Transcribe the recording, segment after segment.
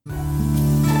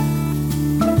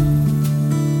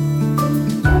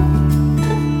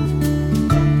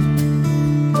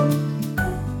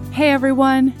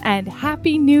everyone, and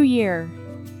Happy New Year!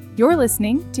 You're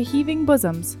listening to Heaving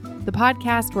Bosoms, the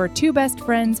podcast where two best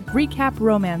friends recap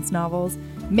romance novels,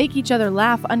 make each other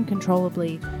laugh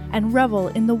uncontrollably, and revel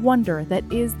in the wonder that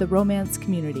is the romance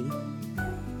community.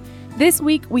 This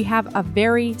week, we have a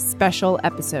very special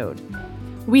episode.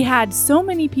 We had so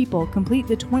many people complete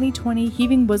the 2020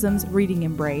 Heaving Bosoms reading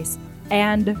embrace,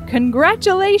 and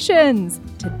congratulations!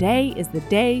 Today is the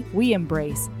day we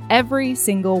embrace every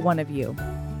single one of you.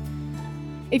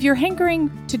 If you're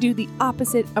hankering to do the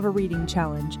opposite of a reading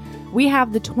challenge, we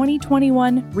have the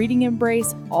 2021 Reading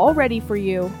Embrace all ready for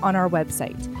you on our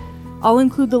website. I'll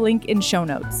include the link in show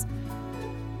notes.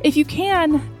 If you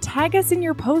can, tag us in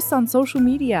your posts on social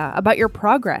media about your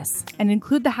progress and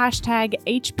include the hashtag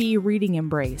HB Reading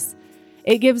Embrace.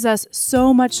 It gives us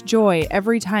so much joy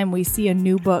every time we see a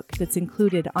new book that's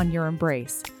included on your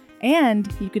embrace.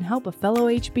 And you can help a fellow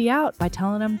HB out by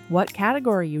telling them what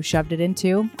category you shoved it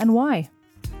into and why.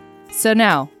 So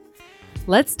now,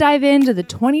 let's dive into the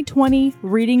 2020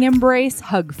 Reading Embrace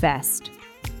Hug Fest.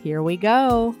 Here we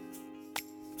go.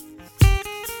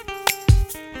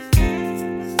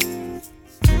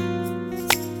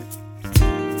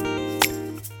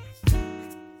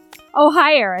 Oh,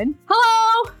 hi, Erin.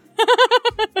 Hello!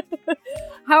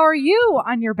 How are you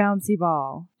on your bouncy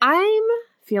ball? I'm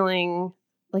feeling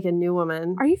like a new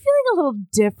woman. Are you feeling a little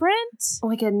different?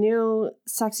 Like a new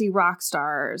sexy rock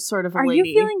star sort of a Are lady.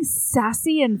 you feeling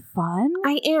sassy and fun?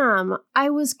 I am. I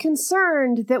was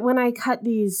concerned that when I cut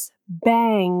these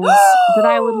bangs that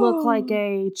I would look like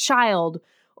a child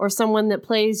or someone that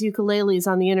plays ukuleles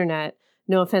on the internet.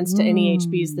 No offense to any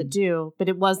HBs that do, but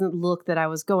it wasn't the look that I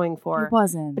was going for. It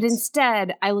wasn't. But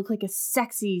instead, I look like a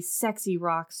sexy, sexy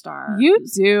rock star. You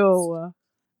do.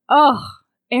 Oh,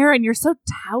 Erin, you're so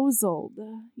tousled,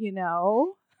 you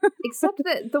know? Except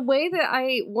that the way that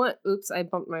I want... Oops, I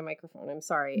bumped my microphone. I'm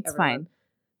sorry, It's everyone. fine.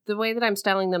 The way that I'm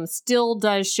styling them still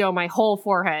does show my whole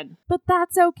forehead. But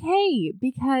that's okay,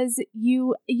 because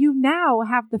you now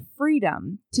have the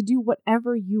freedom to do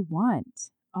whatever you want.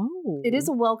 Oh. It is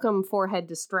a welcome forehead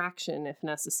distraction if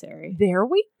necessary. There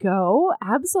we go.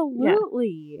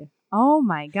 Absolutely. Yeah. Oh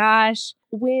my gosh.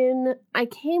 When I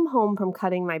came home from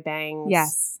cutting my bangs,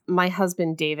 yes, my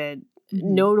husband David,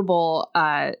 notable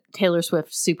Taylor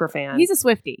Swift superfan, he's a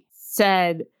Swiftie,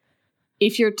 said,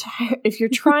 if you're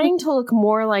trying to look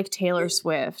more like Taylor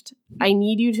Swift, I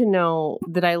need you to know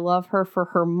that I love her for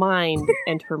her mind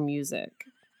and her music.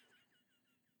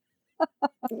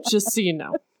 Just so you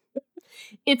know.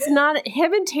 It's not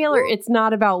him and Taylor. It's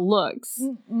not about looks.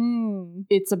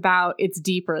 It's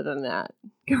deeper than that.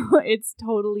 It's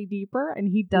totally deeper, and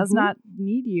he does not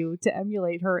need you to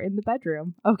emulate her in the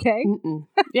bedroom. Okay.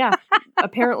 Yeah,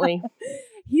 apparently.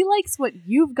 He likes what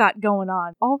you've got going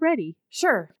on already.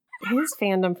 Sure. His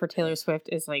fandom for Taylor Swift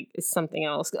is something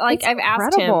else. Like, it's I've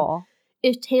incredible.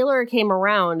 asked him, if Taylor came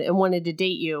around and wanted to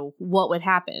date you, what would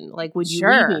happen? Like, would you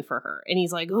leave me for her? And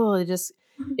he's like, oh,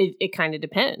 it kind of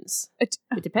depends. It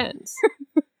depends.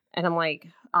 And I'm like,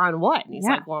 on what? And he's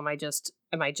like, well, am I just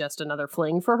another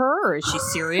fling for her? Or is she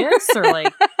serious? Or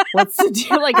like, what's the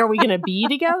deal? Like, are we going to be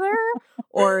together?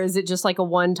 Or is it just like a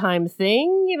one-time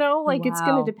thing? You know, like it's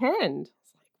going to depend.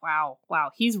 It's like,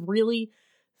 wow. He's really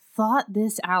thought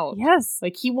this out. Yes.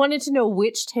 Like he wanted to know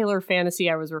which Taylor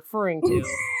fantasy I was referring to.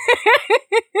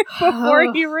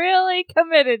 Before he really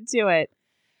committed to it.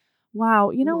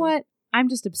 Wow. You know what? I'm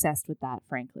just obsessed with that,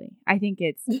 frankly. I think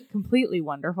it's completely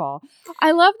wonderful.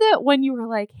 I love that when you were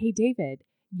like, hey, David,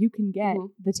 you can get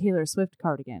the Taylor Swift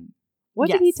cardigan. What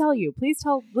did he tell you? Please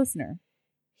tell listener.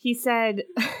 He said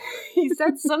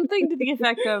something to the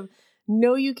effect of,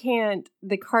 no, you can't.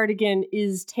 The cardigan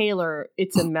is Taylor.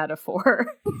 It's a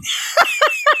metaphor.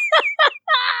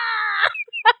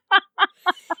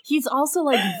 He's also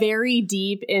like very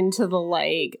deep into the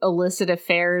like illicit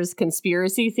affairs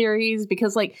conspiracy theories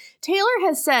because like Taylor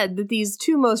has said that these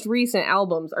two most recent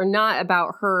albums are not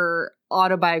about her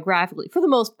autobiographically for the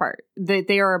most part.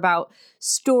 They are about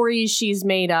stories she's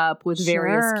made up with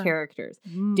various characters.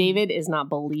 David is not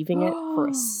believing it for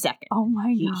a second. Oh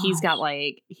my god. He's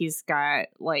got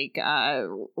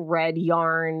red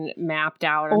yarn mapped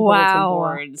out on bulletin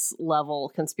boards level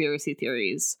conspiracy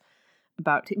theories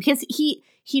about because he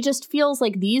just feels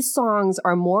like these songs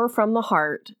are more from the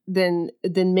heart than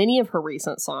many of her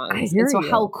recent songs. I hear you.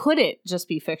 How could it just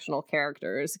be fictional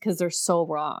characters? Because they're so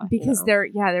raw. Because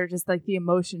they're just like the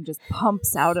emotion just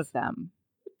pumps out of them.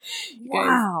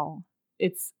 Wow.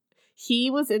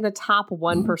 He was in the top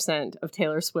 1% of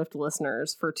Taylor Swift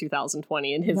listeners for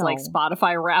 2020 in his like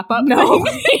Spotify wrap up. No,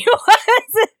 he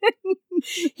wasn't.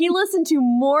 He listened to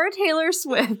more Taylor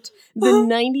Swift than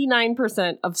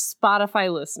 99% of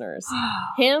Spotify listeners.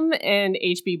 Him and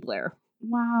H.B. Blair.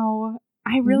 Wow.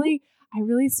 I really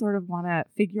sort of want to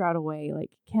figure out a way,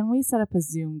 like, can we set up a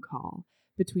Zoom call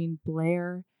between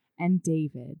Blair and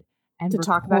David and to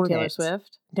talk about Taylor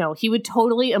Swift? No, he would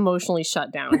totally emotionally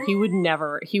shut down. He would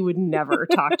never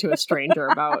talk to a stranger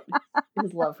about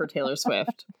his love for Taylor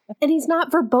Swift. And he's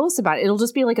not verbose about it. It'll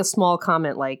just be like a small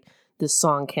comment like, this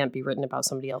song can't be written about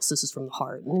somebody else. This is from the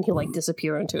heart. And then he'll like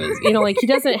disappear into it. You know, like he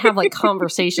doesn't have like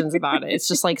conversations about it. It's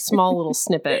just like small little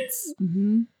snippets.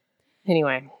 Mm-hmm.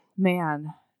 Anyway.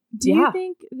 Man, do you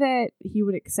think that he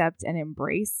would accept an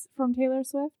embrace from Taylor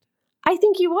Swift? I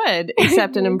think he would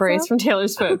accept an embrace from Taylor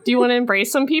Swift. Do you want to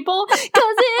embrace some people? Because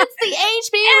it's the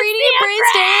HB Reading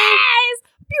Embrace Day.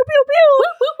 Pew, pew, pew. Woo,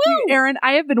 woo, woo. Erin,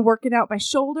 I have been working out my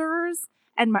shoulders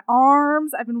and my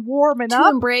arms. I've been warming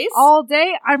up embrace all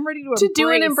day. I'm ready to do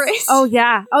an embrace. Oh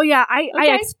yeah.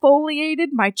 I exfoliated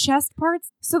my chest parts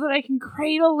so that I can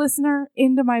cradle listener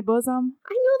into my bosom.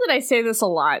 I know that I say this a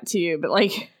lot to you, but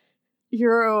like,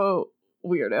 you're a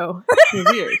weirdo. You're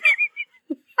weird.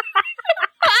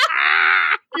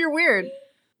 You're weird.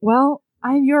 Well,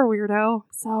 I'm your weirdo,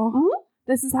 so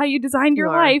this is how you designed your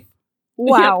life.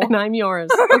 Wow. Yep, and I'm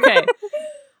yours. Okay.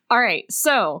 All right.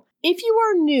 So if you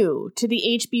are new to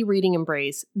the HB Reading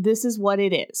Embrace, this is what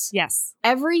it is. Yes.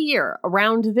 Every year,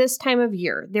 around this time of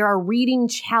year, there are reading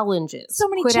challenges. So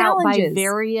many put challenges. out by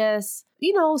various,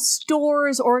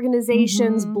 stores,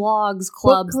 organizations, blogs,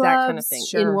 clubs, that kind of thing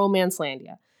in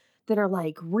Romancelandia that are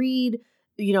like, read,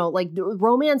 like the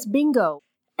romance bingo.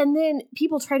 And then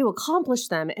people try to accomplish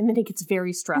them, and then it gets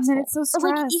very stressful. And then it's so stressful.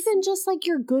 Or like even just like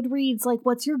your Goodreads, like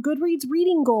what's your Goodreads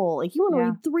reading goal? Like you want to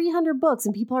read 300 books,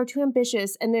 and people are too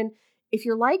ambitious. And then if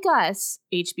you're like us,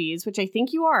 HBs, which I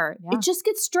think you are, it just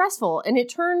gets stressful, and it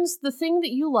turns the thing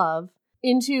that you love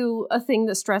into a thing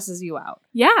that stresses you out.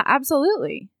 Yeah,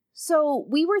 absolutely. So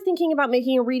we were thinking about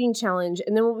making a reading challenge,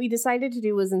 and then what we decided to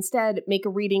do was instead make a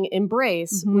reading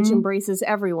embrace, which embraces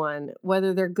everyone,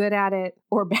 whether they're good at it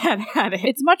or bad at it.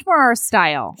 It's much more our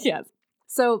style. Yes.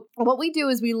 So what we do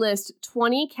is we list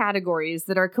 20 categories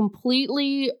that are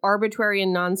completely arbitrary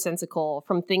and nonsensical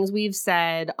from things we've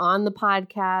said on the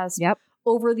podcast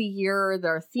over the year.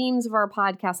 There are themes of our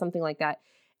podcast, something like that.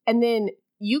 And then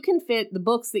you can fit the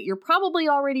books that you're probably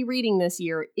already reading this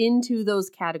year into those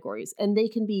categories. And they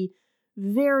can be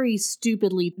very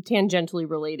stupidly tangentially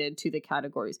related to the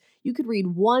categories. You could read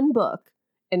one book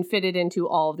and fit it into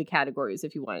all of the categories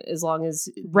if you want, as long as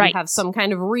you have some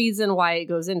kind of reason why it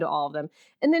goes into all of them.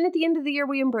 And then at the end of the year,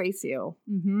 we embrace you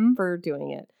for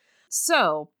doing it.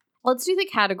 So let's do the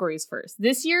categories first.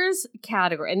 This year's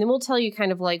category, and then we'll tell you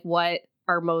kind of like what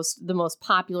the most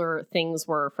popular things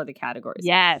were for the categories.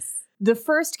 Yes. The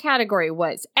first category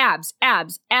was abs,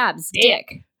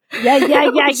 dick. Yeah.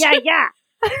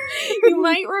 You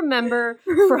might remember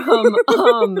from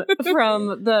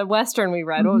the Western we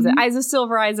read. What was it? Eyes of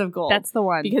Silver, Eyes of Gold. That's the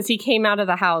one. Because he came out of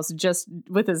the house just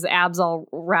with his abs all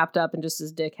wrapped up and just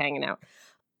his dick hanging out.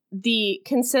 The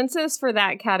consensus for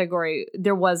that category,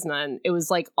 there was none. It was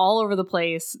like all over the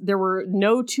place. There were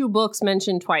no two books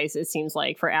mentioned twice, it seems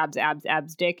like, for abs,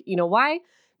 dick. You know why?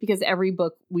 Because every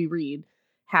book we read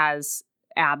has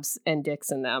abs and dicks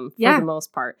in them for the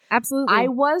most part. Absolutely. I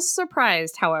was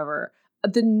surprised, however,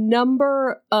 the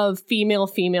number of female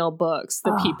books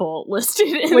that people listed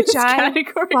in this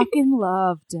category. I fucking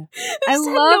loved. I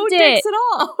loved no it. Dicks at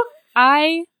all.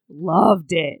 I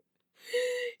loved it.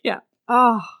 Yeah.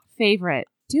 Oh, favorite.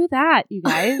 Do that, you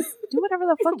guys. Do whatever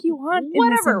the fuck you want.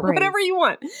 Whatever you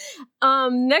want.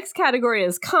 Next category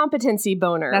is competency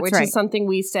boner, which is something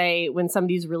we say when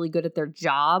somebody's really good at their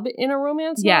job in a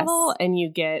romance novel, and you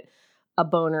get a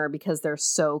boner because they're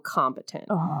so competent.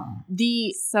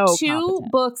 The two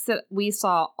books that we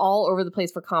saw all over the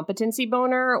place for competency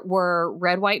boner were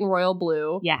Red, White, and Royal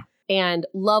Blue. Yeah. And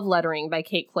Love Lettering by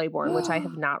Kate Claiborne, which I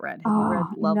have not read. Have you read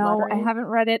Love Lettering? No, I haven't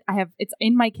read it. It's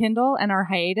in my Kindle, and our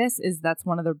hiatus that's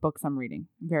one of the books I'm reading.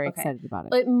 I'm very excited about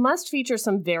it. It must feature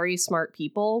some very smart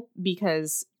people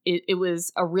because it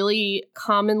was a really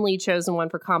commonly chosen one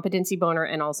for competency boner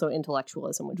and also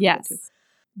intellectualism, which we'll get to.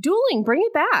 Dueling, bring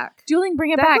it back. Dueling,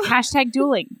 bring it back. Hashtag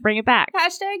dueling, bring it back.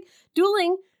 Hashtag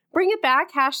dueling, bring it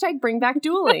back. Hashtag bring back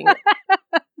dueling.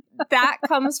 That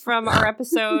comes from our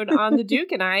episode on the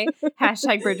Duke and I,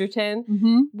 hashtag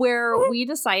Bridgerton, where we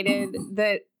decided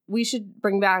that we should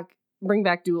bring back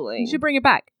dueling. You should bring it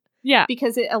back. Yeah.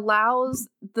 Because it allows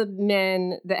the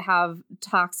men that have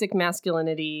toxic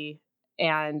masculinity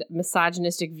and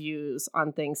misogynistic views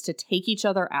on things to take each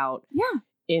other out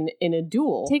in a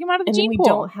duel. Take them out of the and gene then we pool.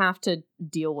 don't have to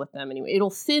deal with them anyway. It'll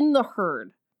thin the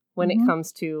herd when it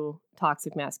comes to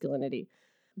toxic masculinity.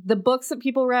 The books that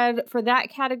people read for that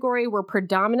category were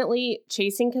predominantly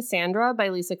Chasing Cassandra by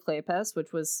Lisa Kleypas,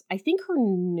 which was, I think, her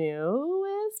newest.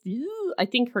 I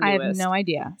have no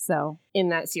idea. So in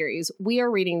that series, we are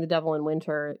reading The Devil in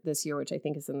Winter this year, which I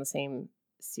think is in the same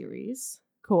series.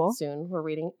 Cool. Soon we're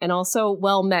reading. And also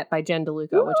Well Met by Jen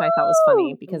DeLuca, which I thought was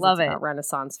funny because it's about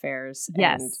Renaissance fairs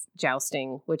and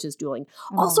jousting, which is dueling.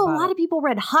 Also, a lot of people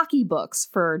read hockey books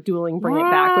for Dueling Bring It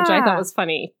Back, which I thought was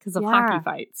funny because of hockey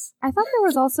fights. I thought there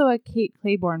was also a Kate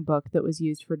Claiborne book that was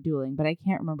used for dueling, but I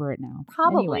can't remember it now.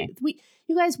 Probably. Anyway.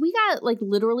 You guys, we got like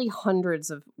literally hundreds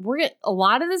of. A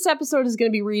lot of this episode is going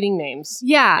to be reading names.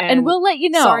 Yeah, and we'll let you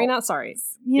know. Sorry, not sorry.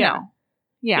 You know.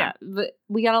 Yeah, but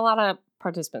we got a lot of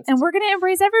participants. And we're going to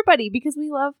embrace everybody because we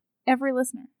love every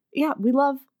listener. Yeah, we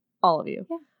love all of you.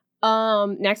 Yeah.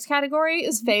 Next category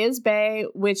is Faye's Bay,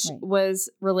 which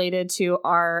was related to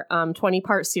our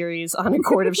 20-part series on A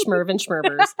Court of Schmerv and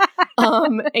Schmerbers.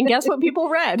 And guess what people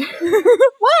read?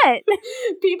 What?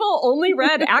 People only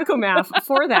read Akomath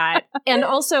for that. And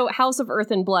also House of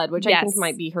Earth and Blood, which I think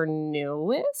might be her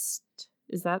newest.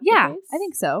 Is that the case? I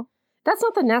think so. That's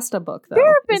not the Nesta book, though.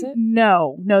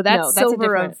 No, that's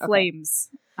Silver of Flames.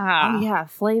 Oh, yeah.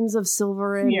 Flames of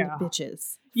Silver and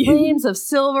bitches. Flames of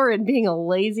Silver and being a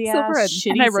lazy ass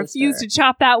shitty and I refuse to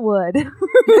chop that wood.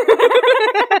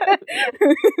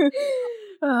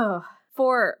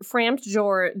 For framed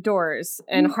doors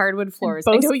and hardwood floors.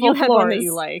 I know you had one that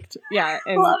you liked. Yeah,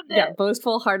 and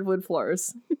boastful hardwood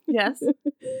floors. Yes.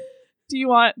 Do you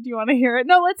want to hear it?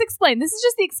 No, let's explain. This is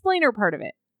just the explainer part of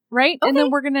it. Right? Okay. And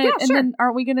then we're going to, then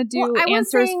aren't we going to do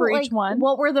answers for each one?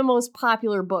 What were the most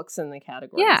popular books in the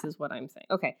categories is what I'm saying.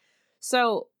 Okay.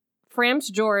 So, Frammed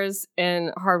Doors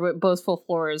and Hardwood Boastful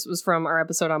Floors was from our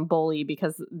episode on Bully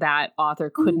because that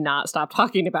author could not stop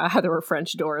talking about how there were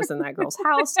French doors in that girl's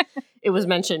house. It was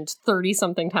mentioned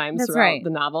 30-something times throughout the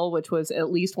novel, which was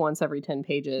at least once every 10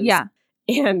 pages. Yeah.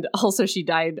 And also she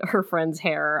dyed her friend's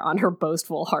hair on her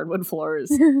boastful hardwood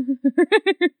floors.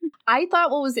 I thought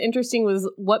what was interesting was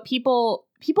what people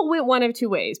went one of two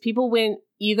ways. People went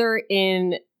either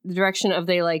in the direction of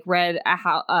they like read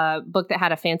a book that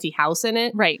had a fancy house in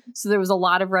it. Right. So there was a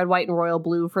lot of red, white, and royal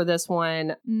blue for this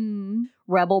one.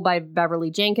 Rebel by Beverly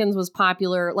Jenkins was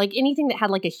popular. Like anything that had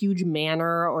like a huge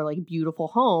manor or like beautiful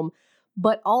home.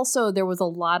 But also there was a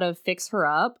lot of Fix Her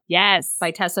Up. Yes.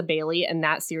 By Tessa Bailey and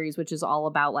that series, which is all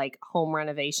about like home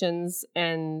renovations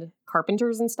and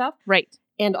carpenters and stuff. Right.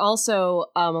 And also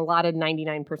a lot of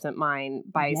 99% Mine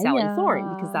by Sally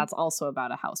Thorne, because that's also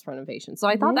about a house renovation. So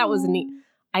I thought that was neat.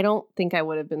 I don't think I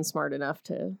would have been smart enough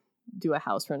to do a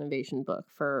house renovation book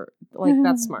for, like,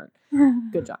 that's smart.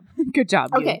 Good job. Good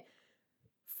job. Okay. You.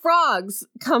 Frogs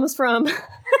comes from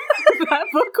that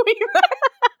book we read.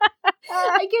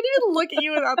 I can't even look at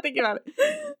you without thinking about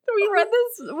it.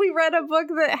 We read a book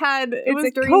that had, it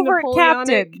was during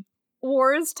Napoleonic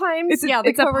Wars times. It's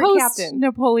a Covert Captain.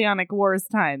 Napoleonic Wars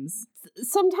times.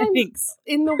 Sometimes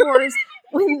in the wars,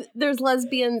 when there's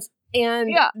lesbians,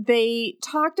 and they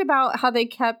talked about how they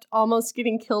kept almost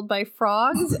getting killed by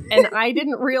frogs, and I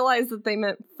didn't realize that they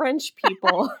meant French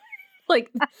people.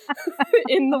 Like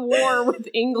in the war with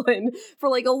England for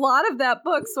like a lot of that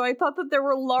book. So I thought that there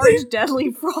were large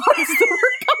deadly frogs that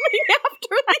were coming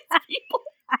after these people.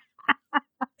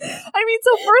 I mean,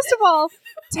 so first of all,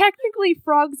 technically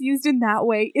frogs used in that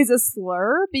way is a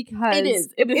slur because it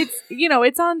is. It's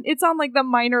it's on like the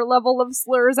minor level of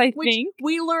slurs, I think.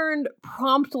 We learned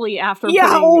promptly after because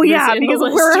we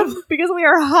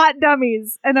are hot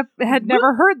dummies and had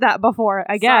never heard that before,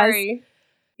 I guess. Sorry.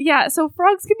 Yeah, so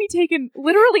frogs can be taken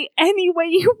literally any way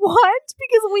you want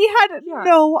because we had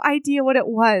no idea what it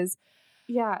was.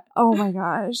 Yeah. Oh my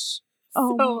gosh.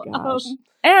 Oh my gosh.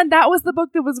 And that was the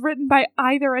book that was written by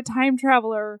either a time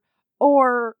traveler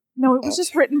or... No, it was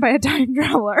just written by a time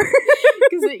traveler.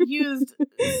 Because it used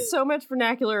so much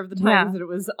vernacular of the times that it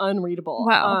was unreadable.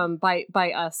 Wow. By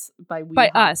us. By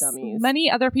us. Dummies. Many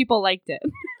other people liked it.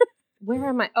 Where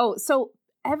am I? Oh, so...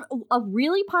 A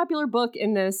really popular book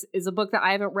in this is a book that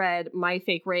I haven't read, My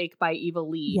Fake Rake by Eva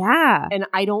Lee. Yeah. And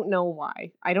I don't know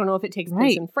why. I don't know if it takes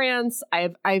place in France. I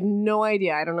have no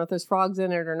idea. I don't know if there's frogs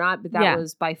in it or not, but that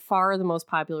was by far the most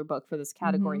popular book for this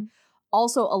category.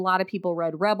 Also, a lot of people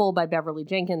read Rebel by Beverly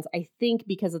Jenkins, I think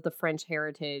because of the French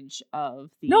heritage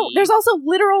of the... No, there's also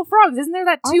literal frogs. Isn't there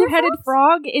that two-headed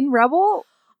frog in Rebel?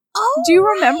 Oh, do you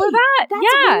remember that? That's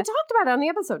what we talked about on the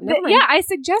episode. I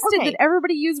suggested that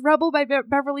everybody use Rebel by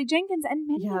Beverly Jenkins, and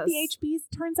many of the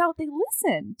HBs, turns out they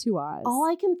listen to us. All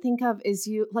I can think of is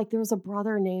there was a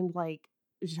brother named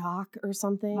Jacques or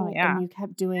something. Oh, yeah. And you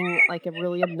kept doing like a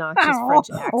really obnoxious French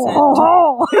accent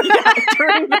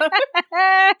during the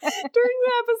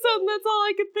episode, and that's all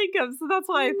I could think of. So that's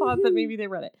why I thought that maybe they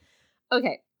read it.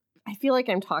 Okay. I feel like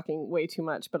I'm talking way too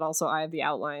much, but also I have the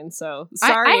outline, so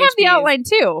sorry. I have the outline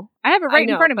too. I have it right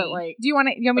in front of me. Like, do you want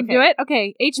me to do it?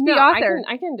 Okay, HB author.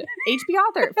 I can do HB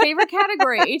author. Favorite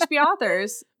category, HB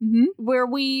authors, where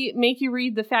we make you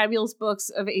read the fabulous books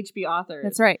of HB authors.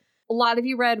 That's right. A lot of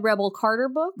you read Rebel Carter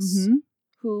books,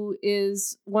 who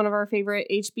is one of our favorite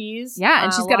HBs. Yeah,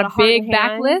 and she's got a big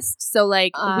backlist. So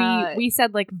like we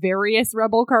said like various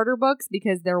Rebel Carter books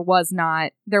because there was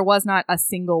not a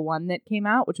single one that came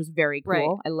out, which was very cool.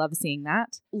 Right. I love seeing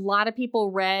that. A lot of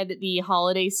people read the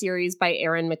holiday series by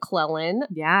Erin McClellan.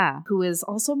 Yeah. Who is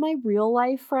also my real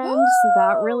life friend. So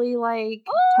that really like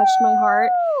touched my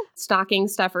heart. Stocking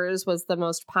Stuffers was the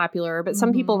most popular, but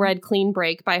some people read Clean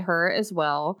Break by her as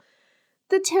well.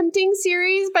 The Tempting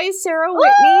series by Sarah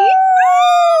Whitney.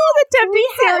 Oh, the Tempting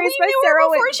series by Sarah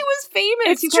Whitney. Before she was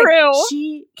famous. It's true.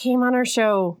 She came on our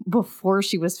show before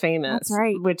she was famous. That's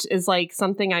right. Which is like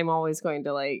something I'm always going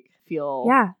to like feel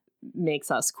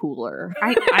makes us cooler.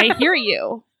 I hear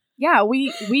you. Yeah,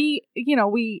 we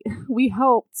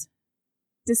helped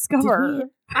discover.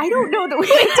 I don't know that we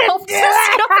helped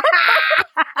discover.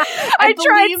 I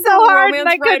tried so hard and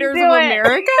I couldn't do it.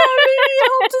 America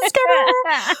helped discover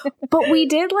her. But we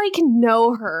did like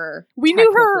know her. We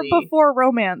knew her before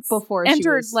romance. Before entered, she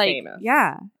was like, famous.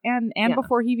 Yeah. And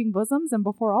before Heaving Bosoms and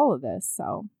before all of this.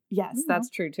 So yes, that's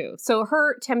true too. So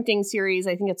her Tempting series,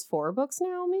 I think it's 4 books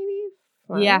now, maybe?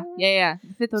 5? Yeah.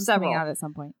 The 5th one's coming out at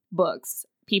some point. Books.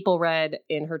 People read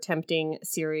in her Tempting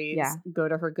series. Yeah. Go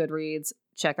to her Goodreads.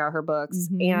 Check out her books.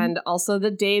 And also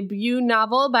the debut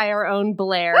novel by our own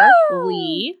Blair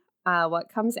Lee. What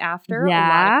Comes After. Yeah. A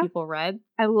lot of people read.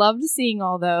 I loved seeing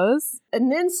all those.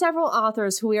 And then several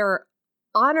authors who we are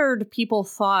honored people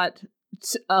thought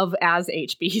of as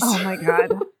HBs. Oh my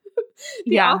God.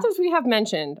 The authors we have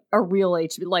mentioned are real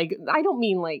HB. Like, I don't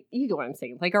mean like, you get what I'm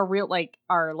saying. Like, are real, like,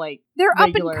 are like, they're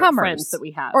up and comers that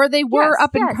we have. Or they were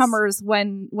up and comers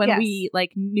when we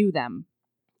like knew them.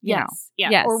 Yes.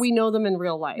 Or we know them in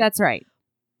real life. That's right.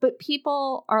 But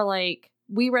people are like,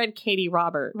 we read Katie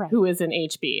Robert, who is an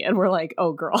HB, and we're like,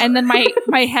 oh, girl. And then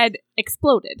my head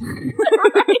exploded.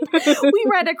 We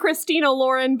read a Christina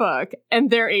Lauren book, and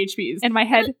they're HBs. And my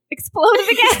head exploded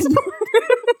again.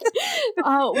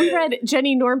 We read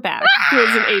Jenny Norbeck, who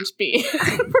is an HB.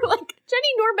 We're like,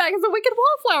 Jenny Norbeck is a Wicked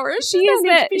Wallflower. She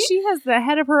has the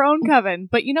head of her own coven.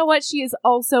 But you know what? She is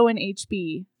also an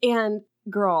HB. And,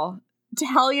 girl,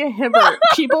 Talia Hibbert,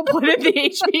 people put in the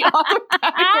HB author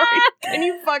category. Can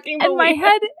you fucking believe it? And my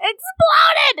head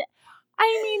exploded!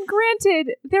 I mean,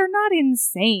 granted, they're not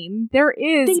insane. There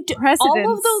is precedence.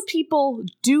 All of those people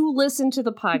do listen to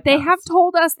the podcast. They have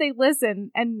told us they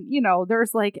listen, and,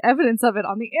 there's, like, evidence of it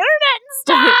on the internet and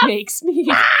stuff. It makes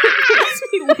me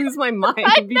lose my mind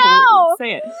when people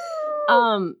say it.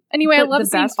 Anyway, I love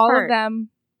seeing all of them.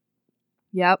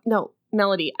 Yep. No.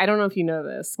 Melody, I don't know if you know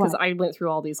this, because I went through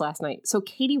all these last night. So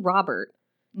Katie Robert,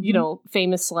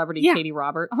 famous celebrity Katie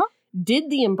Robert, did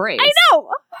The Embrace. I know!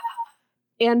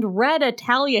 And read a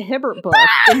Talia Hibbert book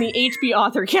in the HB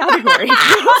author category. Like,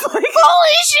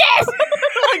 holy shit!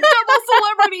 Like double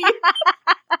celebrity!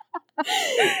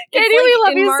 Katie, we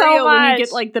love you Mario, so much. When you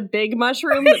get like the big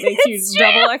mushroom that makes you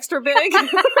double extra big.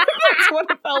 That's what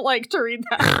it felt like to read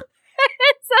that.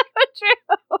 It's so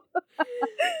true.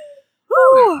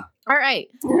 All right.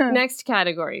 Next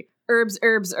category. Herbs.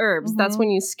 That's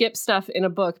when you skip stuff in a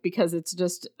book because it's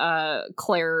just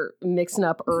Claire mixing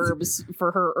up herbs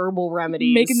for her herbal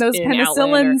remedies. Making those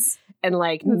penicillins. And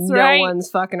like one's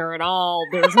fucking her at all.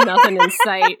 There's nothing in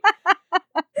sight.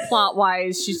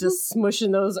 Plot-wise, she's just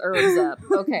smushing those herbs up.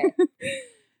 Okay.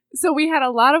 So we had a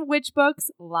lot of witch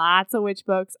books. Lots of witch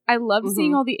books. I loved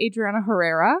seeing all the Adriana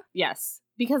Herrera. Yes.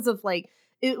 Because of like,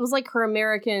 it was like her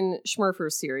American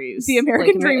Schmurfer series. The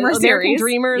American Dreamer series. American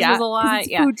Dreamers was a lot.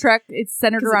 It's food truck. It's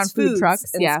centered around food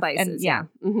trucks. And spices.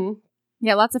 And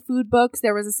yeah, lots of food books.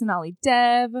 There was a Sonali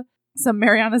Dev, some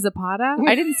Mariana Zapata.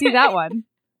 I didn't see that one.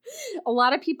 A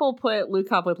lot of people put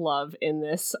Look Up with Love in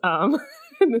this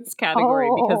category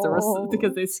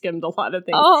because they skimmed a lot of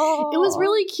things. It was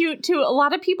really cute too. A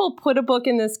lot of people put a book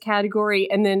in this category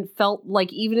and then felt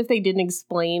like even if they didn't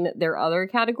explain their other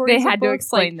categories, they had to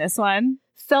explain this one.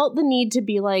 Felt the need to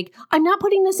be like, I'm not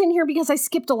putting this in here because I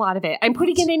skipped a lot of it. I'm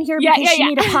putting it in here because she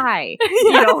made a pie,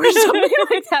 or something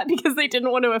like that, because they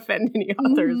didn't want to offend any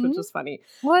authors, which is funny.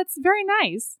 Well, it's very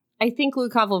nice. I think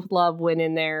Look Up with Love went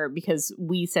in there because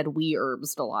we said we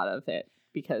herbsed a lot of it.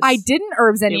 because I didn't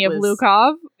herbs any of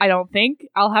Lukov. I don't think.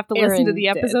 I'll have to listen to the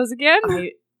episodes again.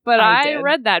 But I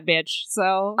read that bitch,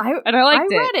 so I liked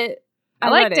it. I read it. I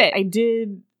liked it.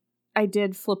 I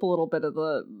did flip a little bit of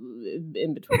the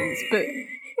in-betweens, but...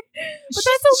 But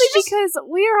that's only because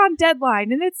we're on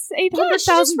deadline and it's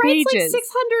 800,000 pages. Like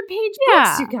 600-page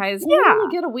books, you guys. We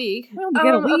only get a week.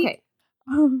 Okay.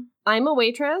 I'm a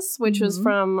Waitress, which was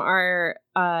from our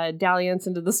Dalliance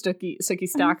into the Sookie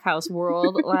Stackhouse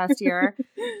world last year.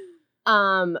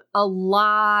 A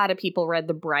lot of people read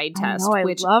The Bride Test. I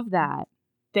love that.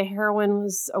 The heroine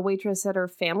was a waitress at her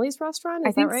family's restaurant.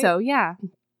 I think so. Yeah.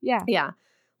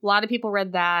 A lot of people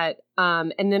read that.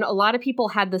 And then a lot of people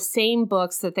had the same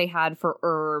books that they had for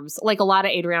herbs, like a lot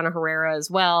of Adriana Herrera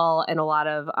as well, and a lot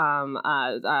of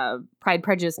Pride,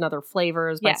 Prejudice, and Other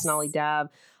Flavors by Sonali Dev.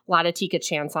 A lot of Tika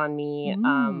Chance on Me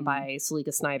by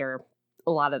Salika Snyder.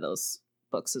 A lot of those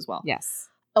books as well. Yes.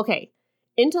 Okay.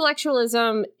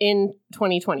 Intellectualism in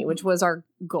 2020, which was our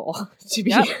goal to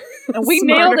be. And we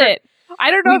nailed it. I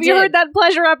don't know if you heard that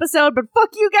pleasure episode, but fuck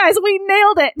you guys, we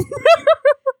nailed it.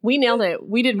 We nailed it.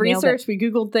 We did research. We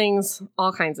Googled things,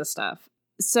 all kinds of stuff.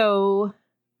 So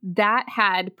that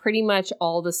had pretty much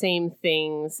all the same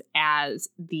things as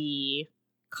the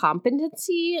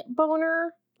competency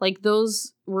boner. Like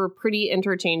those were pretty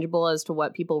interchangeable as to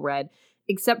what people read.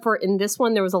 Except for in this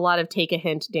one, there was a lot of Take a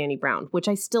Hint, Dani Brown, which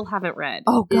I still haven't read.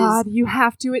 Oh, God, you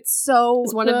have to. It's so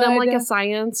Is one of them like a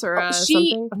science or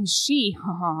something?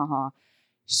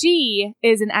 She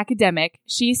is an academic.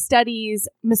 She studies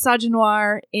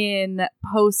misogynoir in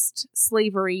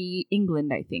post-slavery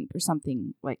England, I think, or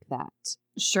something like that.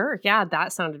 Sure. Yeah,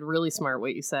 that sounded really smart,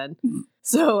 what you said.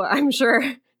 So I'm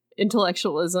sure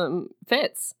intellectualism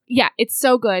fits. Yeah, it's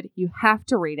so good. You have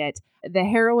to read it. The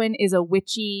heroine is a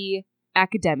witchy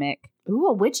academic. Ooh,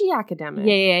 a witchy academic.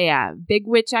 Yeah. Big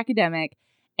witch academic.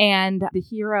 And the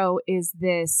hero is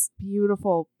this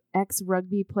beautiful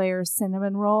ex-rugby player,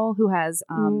 Cinnamon Roll, who has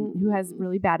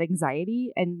really bad anxiety,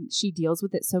 and she deals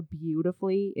with it so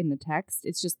beautifully in the text.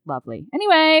 It's just lovely.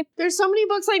 Anyway, there's so many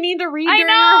books I need to read during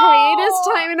our hiatus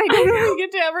time, and I don't really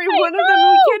get to every one of them.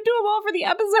 We can't do them all for the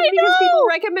episode because people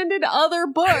recommended other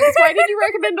books. Why did you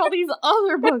recommend all these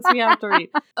other books we have to read?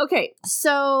 Okay,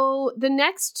 so the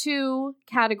next two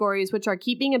categories, which are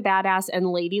Keeping a Badass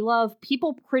and Lady Love,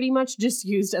 people pretty much just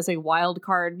used as a wild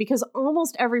card because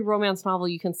almost every romance novel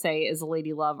you can say is a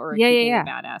lady love or a Keeping a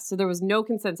Badass. So there was no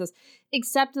consensus,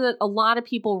 except that a lot of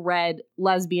people read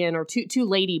lesbian or two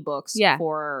lady books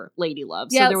for lady love.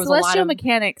 Yeah, so there was Celestial a lot of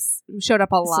Mechanics showed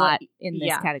up a lot in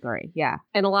this category. Yeah.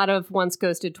 And a lot of Once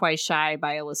Ghosted, Twice Shy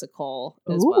by Alyssa Cole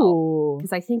as well.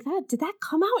 Because I think did that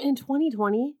come out in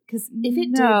 2020? Because if it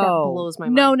did, that blows my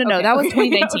mind. No. Okay, that was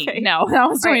 2019. Okay. No, that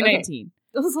was 2019.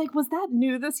 I was like, was that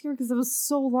new this year? Because it was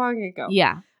so long ago.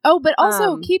 Yeah. Oh, but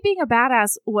also Keeping a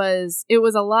Badass was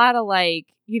a lot of like,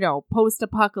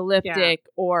 post-apocalyptic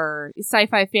or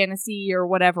sci-fi fantasy or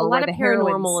whatever. A lot of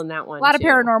paranormal in that one. A lot of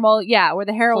paranormal, yeah, where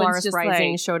the heroine's Polaris just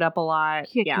Rising showed up a lot.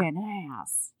 Kicking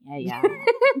ass. Yeah.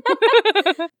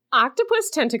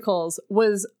 Octopus Tentacles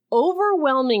was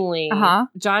overwhelmingly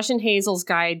Josh and Hazel's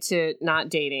guide to not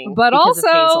dating. But also... of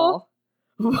Hazel.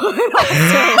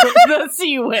 The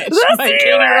Sea Witch by Katie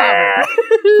Robert.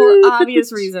 For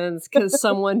obvious reasons, because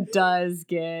someone does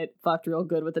get fucked real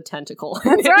good with a tentacle.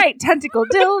 That's right. Tentacle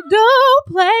dildo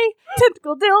play.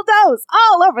 Tentacle dildos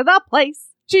all over the place.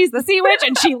 She's the Sea Witch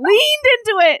and she leaned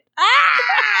into it.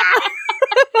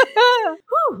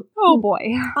 Oh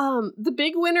boy. The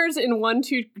big winners in One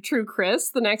True Chris,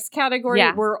 the next category,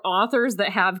 were authors that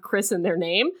have Chris in their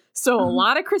name. So a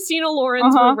lot of Christina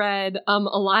Laurens were read. A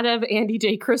lot of Andy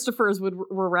J. Christophers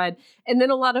were read. And then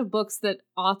a lot of books that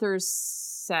authors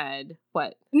said,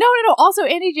 what? No. Also,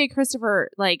 Andy J. Christopher,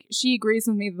 like, she agrees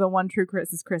with me that the One True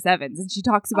Chris is Chris Evans. And she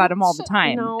talks about him all the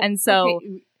time. No. And so...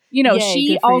 Okay. Yay,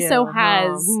 she also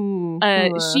has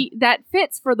that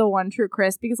fits for the One True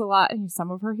Chris because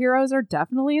some of her heroes are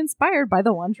definitely inspired by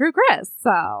the One True Chris.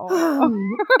 So,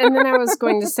 and then I was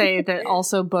going to say that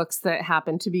also books that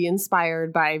happen to be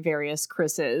inspired by various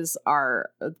Chris's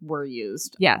were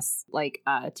used. Yes, like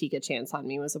Tika Chance on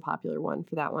Me was a popular one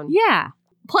for that one. Yeah.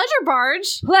 Pleasure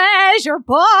Barge. A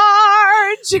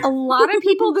lot of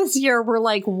people this year were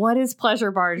like, what is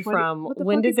Pleasure Barge from?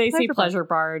 When did they say Pleasure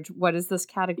Barge? What is this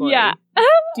category? Yeah.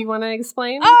 Do you want to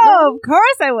explain? Oh, of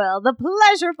course I will. The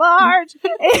Pleasure Barge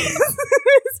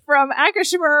is from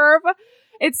Akashmerv.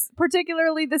 It's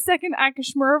particularly the second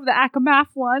Akashmerv, the Akamaf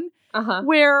one,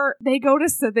 where they go to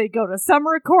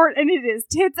summer court and it is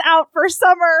tits out for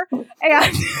summer,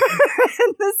 and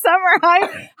the summer,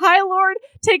 High Lord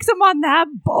takes him on that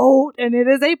boat, and it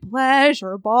is a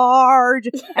pleasure barge,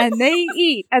 and they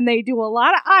eat, and they do a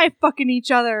lot of eye fucking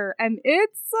each other, and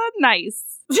it's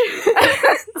nice.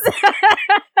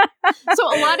 So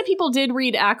a lot of people did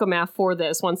read ACOMAF for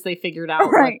this once they figured out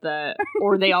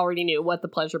or they already knew what the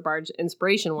pleasure barge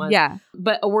inspiration was. Yeah.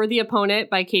 But A Worthy Opponent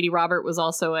by Katie Robert was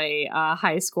also a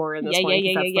high score in this one,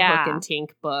 because that's the Hook and Tink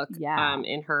book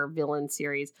in her villain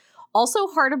series. Also,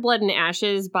 Heart of Blood and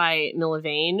Ashes by Milla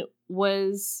Vane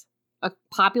was a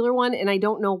popular one, and I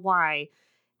don't know why.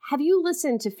 Have you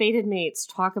listened to Fated Mates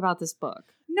talk about this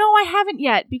book? No, I haven't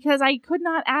yet, because I could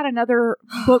not add another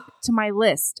book to my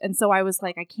list. And so I was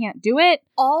like, I can't do it.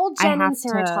 All Jen and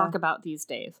Sarah talk about these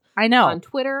days. I know. On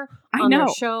Twitter, on their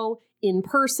show, in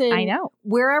person. I know.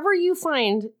 Wherever you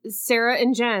find Sarah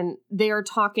and Jen, they are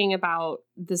talking about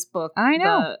this book. I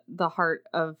know. The Heart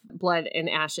of Blood and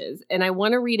Ashes. And I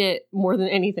want to read it more than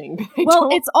anything. Well,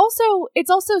 it's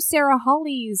also Sarah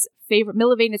Hawley's favorite.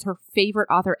 Milla Vane is her favorite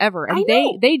author ever. And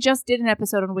they just did an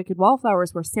episode on Wicked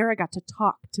Wallflowers where Sarah got to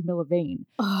talk to Milla Vane.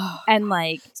 And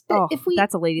like,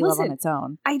 that's a lady love on its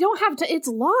own. I don't have to. It's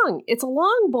long. It's a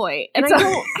long boy. And I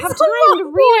don't have time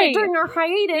to read it during our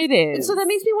hiatus. It is. And so that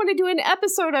makes me want to do an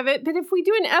episode of it. But if we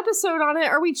do an episode on it,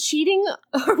 are we cheating?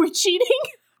 Are we cheating?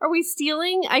 Are we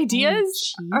stealing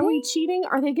ideas? Are we cheating?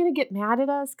 Are they going to get mad at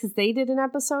us because they did an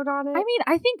episode on it? I mean,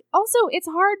 I think also it's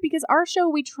hard because our show,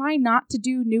 we try not to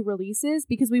do new releases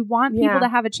because we want people to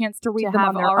have a chance to read them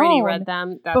on their own read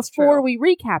them. Before we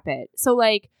recap it. So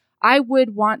like, I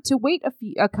would want to wait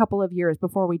a couple of years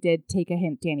before we did Take a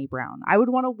Hint, Danny Brown. I would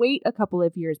want to wait a couple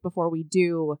of years before we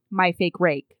do My Fake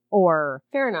Rake or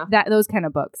fair enough those kind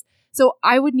of books. So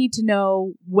I would need to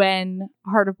know when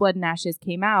Heart of Blood and Ashes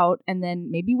came out, and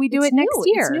then maybe we do it next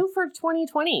year. It's new for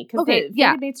 2020 because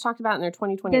Fated Mates talked about it in their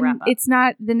 2020 wrap-up. It's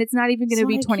not even going to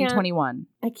be 2021.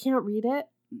 I can't read it.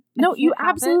 No, you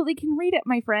absolutely can read it,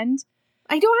 my friend.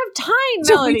 I don't have time,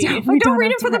 Melody. If I don't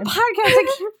read it for the podcast, I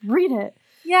can't read it.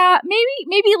 Yeah,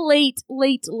 maybe late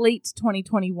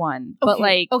 2021. But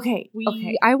I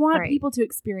want people to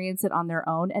experience it on their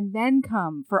own and then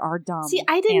come for our dumb. See,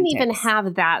 I didn't even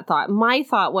have that thought. My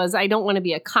thought was I don't want to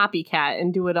be a copycat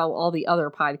and do what all the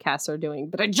other podcasts are doing,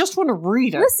 but I just want to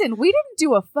read it. Listen, we didn't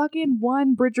do a fucking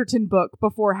one Bridgerton book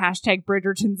before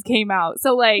 #Bridgertons came out.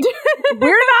 So like,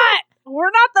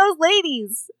 we're not those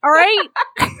ladies, all right?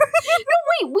 No,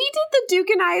 wait, we did the Duke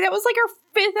and I. That was like our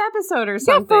 5th episode or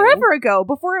something. Yeah, forever ago,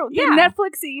 before the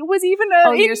Netflix was even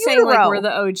you're saying like we're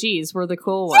the OGs, we're the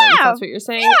cool ones. That's what you're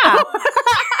saying? Yeah.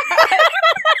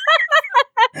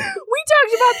 We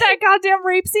talked about that goddamn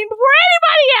rape scene before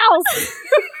anybody else.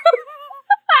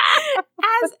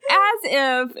 As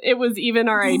if it was even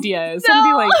our idea.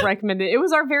 Somebody like recommended. It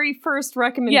was our very first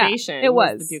recommendation. Yeah, it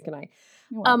was the Duke and I.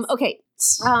 Okay.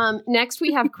 Next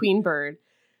we have Queen Bird.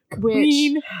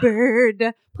 Queen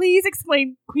Bird. Please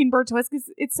explain Queen Bird to us because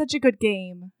it's such a good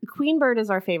game. Queen Bird is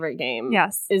our favorite game.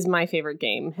 Yes. Is my favorite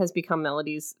game. Has become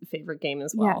Melody's favorite game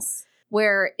as well. Yes.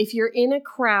 Where if you're in a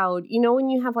crowd, you know when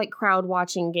you have like crowd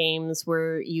watching games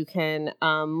where you can,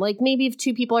 like maybe if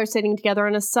 2 people are sitting together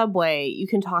on a subway, you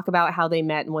can talk about how they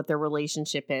met and what their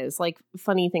relationship is. Like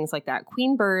funny things like that.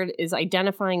 Queen Bird is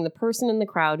identifying the person in the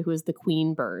crowd who is the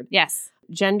queen bird. Yes.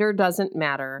 Gender doesn't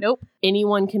matter. Nope.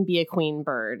 Anyone can be a queen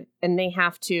bird. And they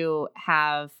have to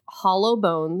have hollow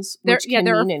bones, which can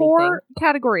there are mean 4 anything.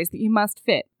 Categories that you must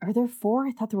fit. Are there 4?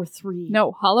 I thought there were 3.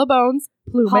 No, hollow bones,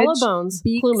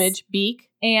 beaks, plumage, beak.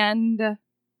 And,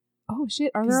 oh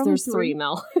shit, are there only there's 3,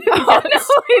 Mel. Oh no,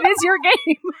 it is your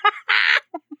game.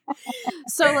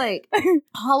 So like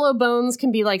hollow bones can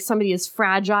be like somebody is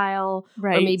fragile,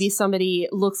 right? Or maybe somebody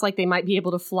looks like they might be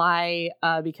able to fly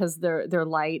because they're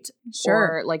light.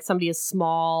 Sure. Or like somebody is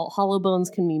small. Hollow bones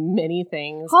can mean many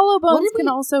things. Hollow bones can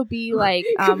also be like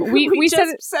we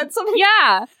said something.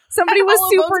 Yeah. Somebody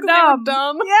was super dumb.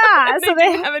 Yeah. So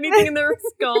they didn't have anything in their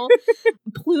skull.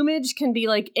 Plumage can be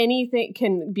like anything,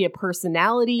 can be a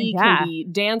personality, can be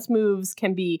dance moves,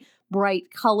 can be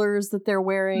bright colors that they're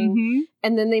wearing. Mm-hmm.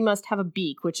 And then they must have a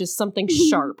beak, which is something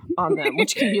sharp on them,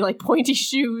 which can be like pointy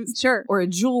shoes, sure, or a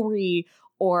jewelry,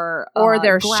 or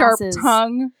their glasses. Sharp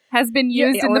tongue has been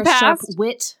used in the past. Sharp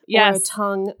wit, or a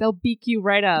tongue. They'll beak you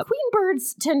right up. Queen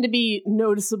birds tend to be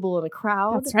noticeable in a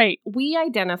crowd. That's right. We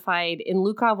identified in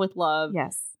Lukov with Love.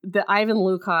 Yes. The Ivan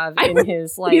Lukov in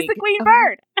his like he's the queen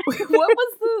bird. What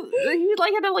was he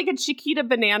like had a Chiquita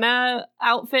banana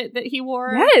outfit that he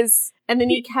wore? Yes. And then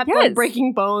he kept like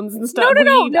breaking bones and stuff.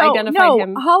 No. Identified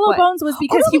him. Hollow bones was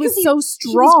because he was so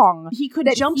strong. He could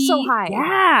jump so high.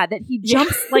 Yeah, that he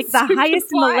jumps like the highest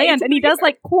in the land, and he does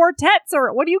like quartets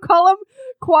or what do you call them?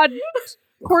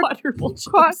 Quadruples.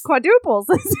 Quadruples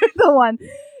is the one.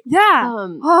 Yeah.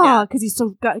 Because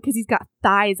he's got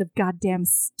thighs of goddamn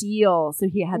steel. So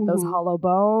he had those hollow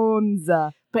bones.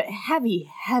 But heavy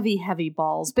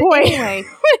balls. But boy, anyway,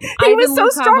 he was so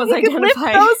strong he could lift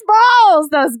those balls,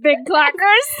 those big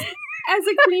clackers. As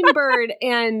a queen bird,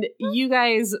 and you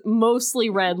guys mostly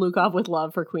read Lukov with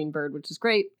love for queen bird, which is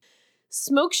great.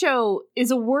 Smoke show is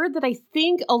a word that I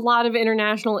think a lot of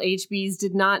international HBs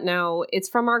did not know. It's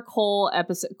from our Cole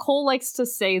episode. Cole likes to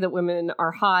say that women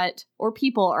are hot or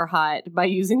people are hot by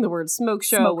using the word smoke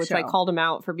show, which I called him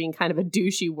out for being kind of a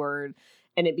douchey word,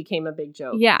 and it became a big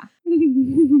joke. Yeah.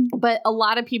 But a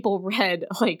lot of people read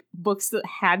like books that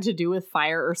had to do with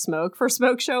fire or smoke for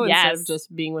smoke show instead of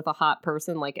just being with a hot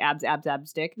person like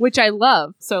abs, dick. Which I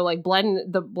love. So like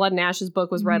the Blood and Ashes book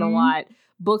was read a lot.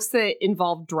 Books that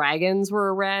involved dragons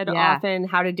were read often.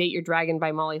 How to Date Your Dragon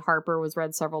by Molly Harper was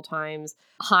read several times.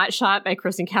 Hot Shot by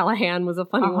Kristen Callahan was a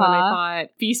funny one, I thought.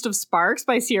 Feast of Sparks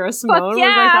by Sierra Simone was,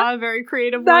 I thought, a very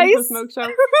creative one for Smoke Show.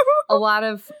 A lot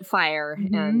of fire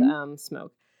and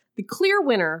smoke. The clear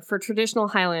winner for traditional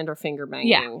Highlander finger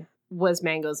banging was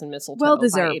Mangoes and Mistletoe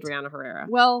by Adriana Herrera.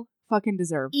 Well, fucking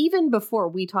deserved. Even before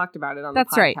we talked about it on the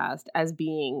podcast as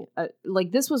being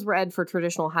like this was read for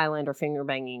traditional Highlander finger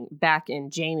banging back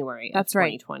in January of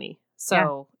 2020.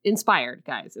 So inspired,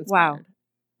 guys. Inspired. Wow.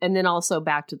 And then also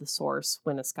back to the source,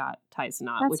 Winna Scott ties the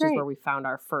knot, which is where we found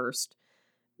our first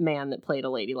man that played a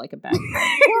lady like a bag.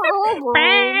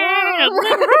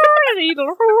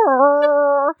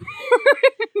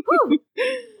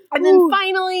 And then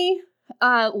finally,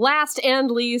 last and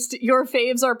least, your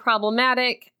faves are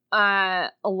problematic. A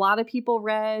lot of people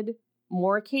read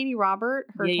more Katie Robert,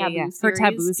 her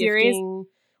Taboo series,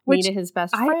 which his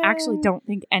best friend. I actually don't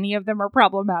think any of them are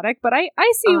problematic, but I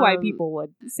see why people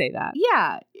would say that.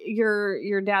 Yeah,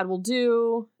 your dad will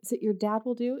do. Is it Your Dad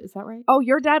Will Do? Is that right? Oh,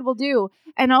 Your Dad Will Do,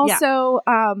 and also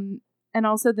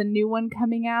the new one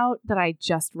coming out that I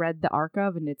just read the arc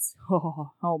of, and it's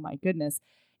oh my goodness,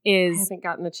 is I haven't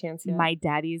gotten the chance yet. My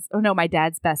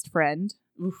Dad's Best Friend.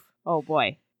 Oof. Oh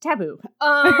boy. Taboo.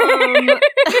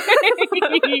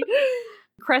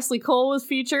 Cressley Cole was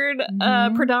featured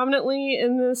predominantly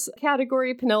in this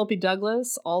category. Penelope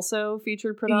Douglas also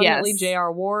featured predominantly.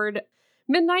 J.R. Ward.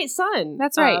 Midnight Sun.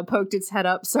 That's right. Poked its head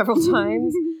up several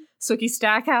times. Sookie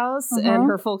Stackhouse and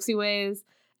her folksy ways.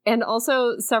 And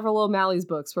also several O'Malley's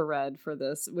books were read for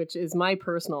this, which is my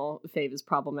personal fave is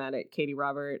problematic. Katie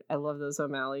Robert. I love those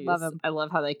O'Malleys. Love them. I love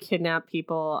how they kidnap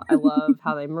people. I love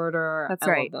how they murder. That's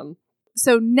I love them.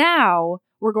 So now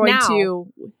we're going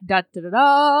to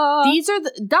These are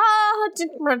the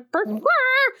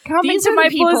come into my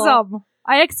bosom.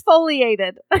 I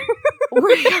exfoliated.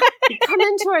 Come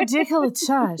into our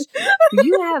décolletage.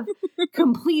 You have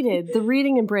completed the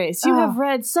Reading Embrace. You have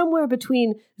read somewhere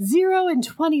between 0 and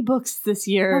 20 books this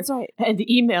year. That's right. And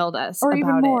emailed us or about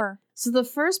even more. It. So the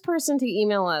first person to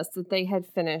email us that they had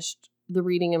finished the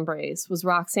Reading Embrace was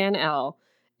Roxanne L.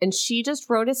 And she just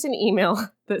wrote us an email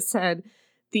that said,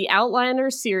 the Outlander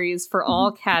series for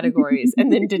all categories,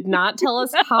 and then did not tell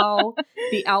us how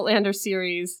the Outlander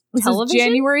series television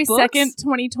January books, 2nd,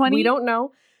 2020. We don't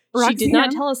know. Roxanne? She did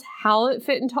not tell us how it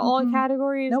fit into all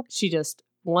categories. Nope. She just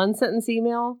one sentence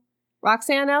email.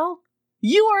 Roxanne L.,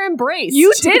 you are embraced.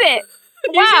 You did it.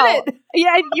 Wow. Did it.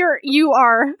 Yeah, you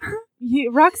are.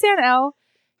 Roxanne L.,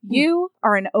 you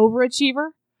are an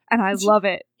overachiever, and I love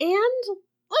it. And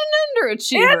an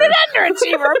underachiever. Man,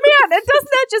 doesn't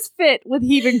that just fit with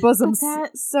Heaving Bosoms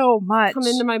so much? Come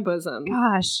into my bosom.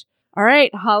 Gosh. All right,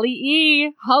 Holly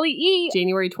E.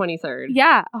 January 23rd.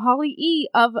 Yeah, Holly E.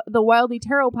 of the Wildly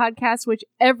Tarot podcast, which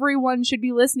everyone should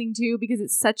be listening to because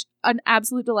it's such an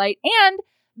absolute delight. And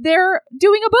they're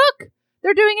doing a book.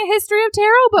 They're doing a History of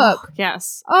Tarot book. Oh,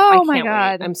 yes. Oh my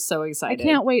God. Wait. I'm so excited. I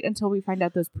can't wait until we find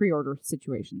out those pre-order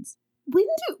situations. When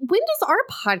does our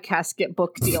podcast get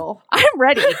book deal? I'm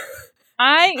ready.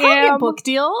 I am book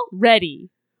deal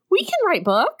ready. We can write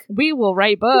book. We will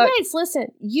write book. You guys, listen.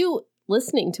 You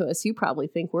listening to us, you probably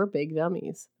think we're big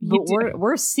dummies, but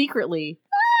we're secretly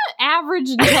average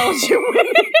intelligent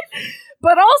women,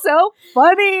 but also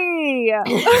funny.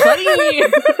 Funny. We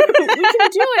can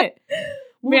do it.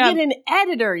 We'll get an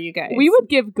editor, you guys. We would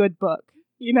give good book.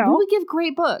 You know, we would give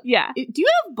great book. Yeah. Do you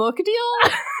have book deal?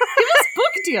 Give us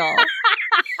book deal.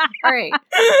 All right.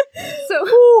 So,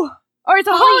 so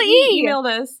Holly E. emailed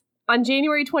us on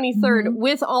January 23rd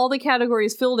with all the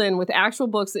categories filled in with actual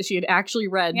books that she had actually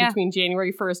read between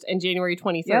January 1st and January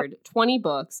 23rd. 20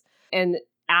 books. And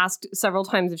asked several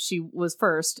times if she was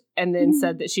first, and then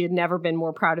said that she had never been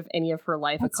more proud of any of her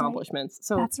life accomplishments.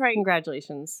 So that's right.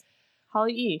 Congratulations.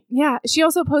 Holly E. Yeah. She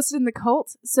also posted in the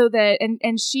cult so that,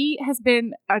 and she has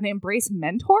been an Embrace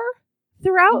mentor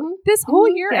throughout this whole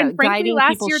year. Yeah, and frankly, guiding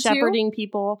last people, year shepherding too.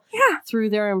 people through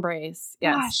their Embrace.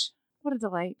 Yes. Gosh, what a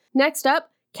delight. Next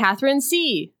up, Catherine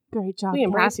C. Great job, We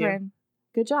embrace Catherine.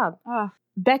 Good job.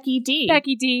 Becky D.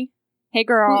 Becky D. Hey,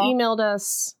 girl. Who emailed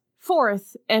us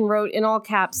forth and wrote in all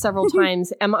caps several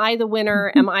times, am I the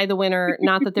winner? Am I the winner?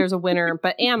 Not that there's a winner,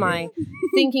 but am I?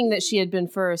 Thinking that she had been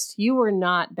first. You were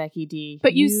not, Becky D.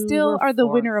 But you still are the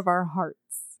fourth. winner of our hearts.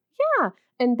 Yeah.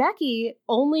 And Becky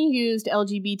only used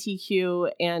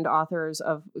LGBTQ and authors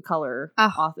of color,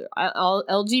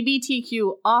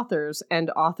 LGBTQ authors and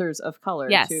authors of color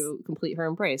to complete her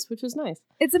Embrace, which was nice.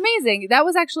 It's amazing. That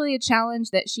was actually a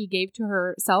challenge that she gave to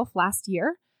herself last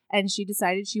year. And she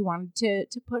decided she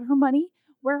wanted to put her money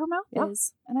where her mouth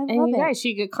is. And I love it. Guys,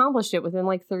 she accomplished it within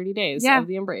like 30 days of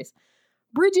the Embrace.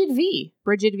 Bridget V.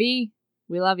 Bridget V.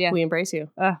 We love you. We embrace you.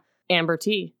 Amber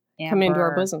T. Amber. Come into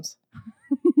our bosoms.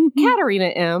 Katarina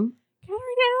M.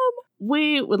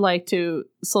 We would like to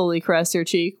slowly caress your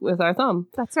cheek with our thumb.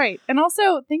 That's right. And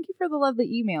also, thank you for the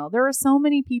lovely email. There were so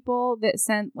many people that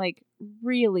sent like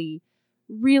really,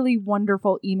 really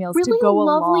wonderful emails to go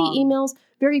along. Really lovely emails,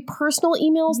 very personal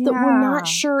emails that we're not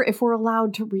sure if we're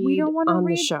allowed to read on the show. We don't want to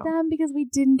read them because we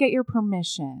didn't get your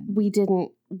permission. We didn't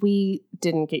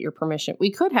get your permission. We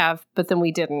could have, but then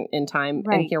we didn't in time.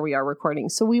 Right. And here we are recording.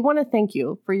 So we want to thank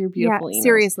you for your beautiful emails.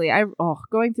 Seriously.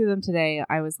 Going through them today,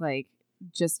 I was like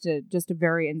just a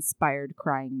very inspired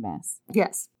crying mess.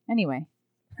 Yes. Anyway.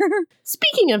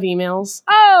 Speaking of emails.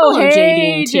 Oh, hello,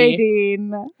 hey,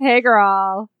 Jadine. Hey,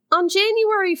 girl. On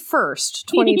January 1st,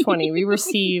 2020, we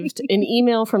received an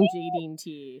email from Jadine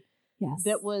T. Yes.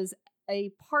 That was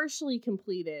a partially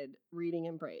completed reading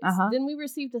Embrace. Then we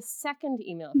received a second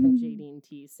email from Jadine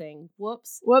T saying,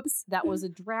 whoops, that was a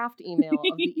draft email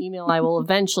of the email I will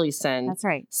eventually send. That's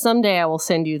right. Someday I will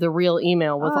send you the real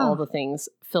email with all the things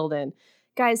filled in.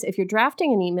 Guys, if you're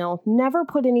drafting an email, never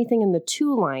put anything in the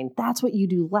to line. That's what you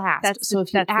do last.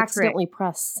 If you accidentally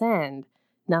press send,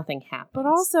 nothing happens. But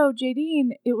also,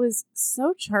 Jadine, it was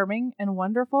so charming and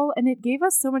wonderful, and it gave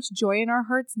us so much joy in our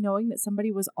hearts knowing that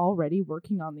somebody was already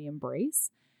working on the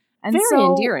Embrace. And very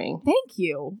endearing. Thank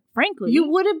you. Frankly, you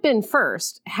would have been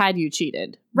first had you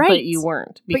cheated, but you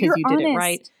weren't because you did it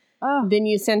right. Then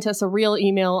you sent us a real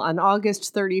email on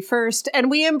August 31st, and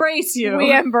we embrace you.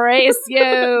 We embrace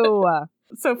you.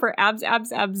 So for abs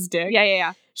dick.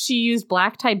 Yeah. She used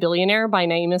Black Tie Billionaire by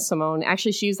Naima Simone.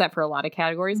 Actually, she used that for a lot of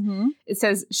categories. It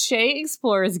says, Shay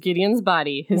explores Gideon's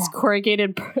body, his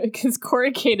corrugated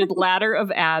ladder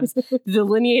of abs, the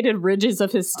delineated ridges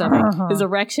of his stomach. His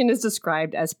erection is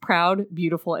described as proud,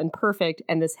 beautiful, and perfect,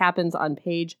 and this happens on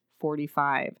page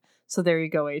 45. So there you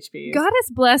go, HB.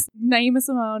 Goddess bless Naima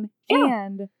Simone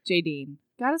and Jadine.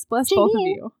 Goddess bless both of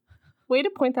you. Way to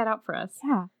point that out for us.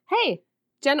 Yeah. Hey,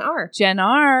 Jen R.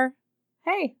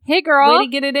 Hey, girl. Way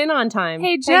to get it in on time.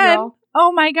 Hey, Jen. Hey,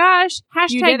 oh, my gosh.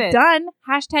 Hashtag done.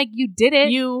 Hashtag you did it.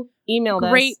 You emailed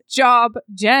us. Great job,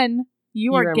 Jen.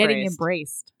 You are getting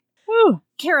embraced. Whew.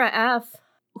 Kara F.,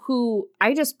 who,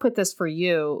 I just put this for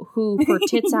you, who for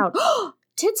Tits Out.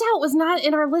 Tits Out was not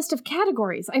in our list of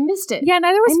categories. I missed it. Yeah,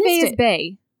 neither was Faye's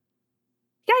Bay.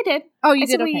 Yeah, I did. Oh, you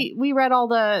did? Okay. We read all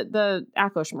the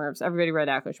Akko Schmervs. Everybody read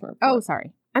Akko Schmerv. Oh,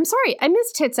 sorry. I'm sorry. I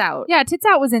missed Tits Out. Yeah, Tits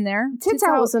Out was in there. Tits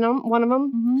Out was in one of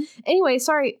them. Anyway,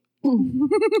 sorry.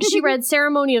 She read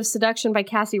Ceremony of Seduction by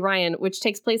Cassie Ryan, which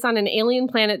takes place on an alien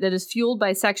planet that is fueled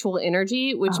by sexual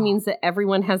energy, which means that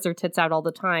everyone has their tits out all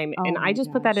the time. And I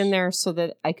just put that in there so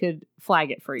that I could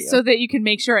flag it for you. So that you can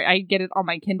make sure I get it on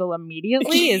my Kindle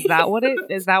immediately? Is that what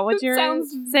you're sounds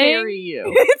saying? Very you.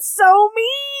 It's so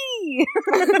me!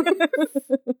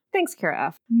 Thanks, Kara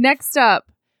F. Next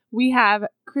up, we have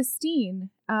Christine,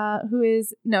 who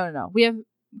is... No. We have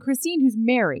Christine, who's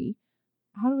Mary.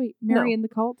 How do we... Mary in the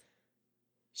cult?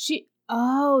 She's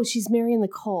Mary in the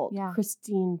cult. Yeah.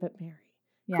 Christine, but Mary.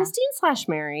 Yeah.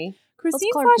 Christine/Mary.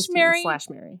 Christine/Mary.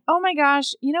 Oh my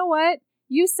gosh. You know what?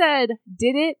 You said,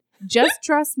 did it? Just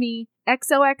trust me.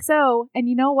 XOXO. And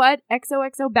you know what?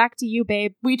 XOXO back to you,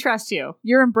 babe. We trust you.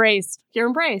 You're embraced. You're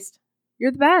embraced.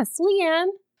 You're the best. Leanne,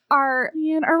 our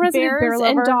resident bear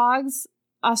lover. And dogs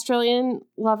Australian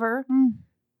lover.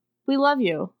 We love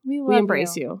you. We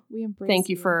embrace you. We embrace Thank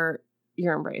you for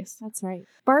your embrace. That's right.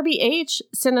 Barbie H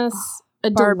sent us a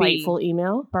delightful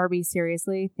email. Barbie,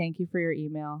 seriously, thank you for your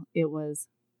email. It was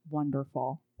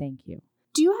wonderful. Thank you.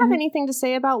 Do you have anything to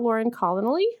say about Lauren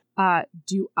Connolly?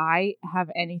 Do I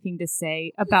have anything to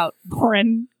say about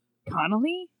Lauren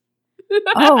Connolly?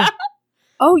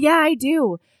 Oh yeah, I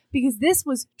do. Because this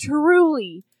was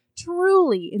truly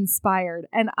inspired.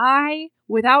 And I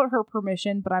without her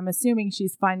permission, but I'm assuming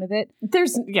she's fine with it.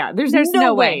 There's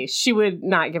no way she would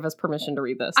not give us permission to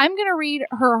read this. I'm going to read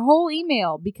her whole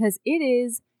email because it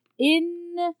is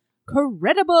incredible.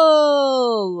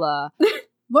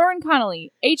 Lauren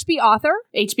Connolly, HB author.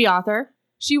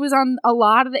 She was on a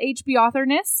lot of the HB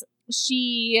authorness.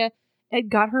 She had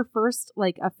got her first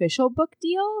like official book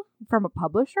deal from a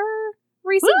publisher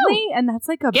recently. Woo! And that's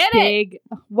like a big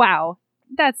wow.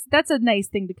 That's a nice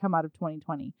thing to come out of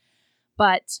 2020.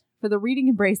 But for the reading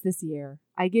embrace this year,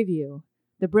 I give you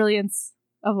the brilliance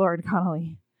of Lauren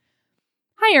Connolly.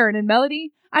 Hi, Erin and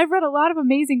Melody. I've read a lot of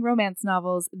amazing romance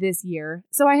novels this year,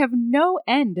 so I have no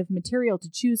end of material to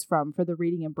choose from for the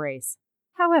reading embrace.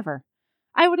 However,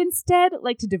 I would instead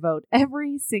like to devote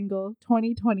every single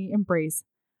 2020 embrace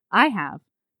I have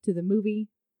to the movie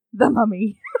The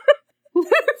Mummy. Which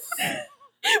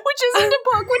isn't a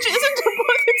book.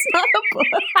 It's not a book.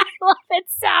 I love it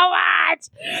so much.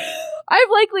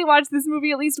 I've likely watched this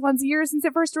movie at least once a year since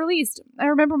it first released. I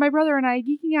remember my brother and I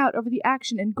geeking out over the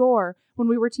action and gore when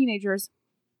we were teenagers.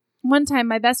 One time,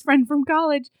 my best friend from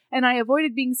college and I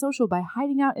avoided being social by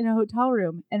hiding out in a hotel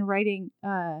room and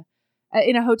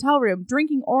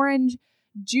drinking orange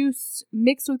juice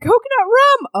mixed with coconut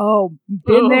rum. Oh,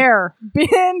 been there.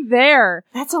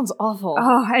 That sounds awful.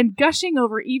 Oh, and gushing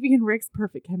over Evie and Rick's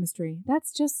perfect chemistry.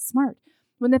 That's just smart.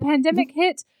 When the pandemic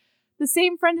hit, the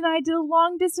same friend and I did a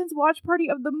long-distance watch party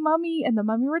of The Mummy and The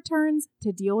Mummy Returns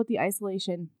to deal with the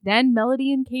isolation. Then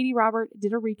Melody and Katie Robert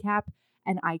did a recap,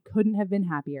 and I couldn't have been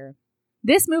happier.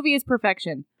 This movie is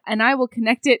perfection, and I will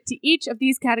connect it to each of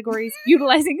these categories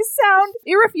utilizing sound,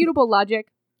 irrefutable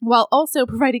logic, while also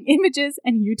providing images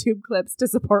and YouTube clips to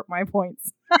support my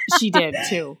points. She did,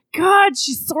 too. God,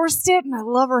 she sourced it, and I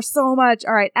love her so much.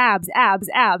 All right, abs,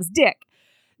 dick.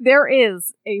 There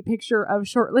is a picture of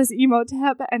shirtless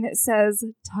Emotep, and it says,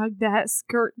 tug that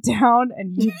skirt down,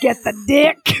 and you get the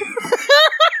dick.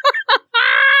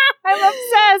 I'm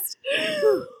obsessed.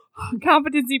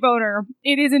 Competency boner.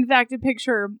 It is, in fact, a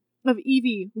picture of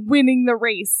Evie winning the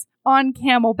race on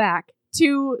Camelback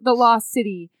to the Lost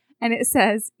City. And it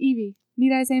says, Evie,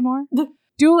 need I say more?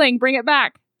 Dueling, bring it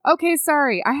back. Okay,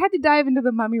 sorry. I had to dive into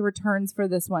The Mummy Returns for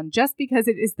this one, just because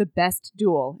it is the best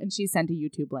duel. And she sent a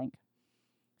YouTube link.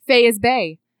 Faye is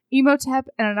Bae, Emotep,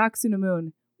 and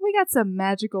Anck-su-namun. We got some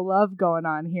magical love going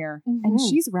on here. Mm-hmm. And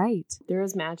she's right. There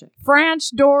is magic. French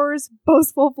doors,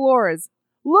 boastful floors.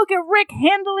 Look at Rick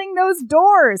handling those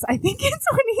doors. I think it's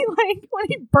when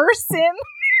he bursts in.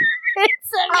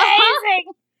 It's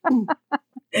amazing.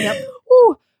 Yep.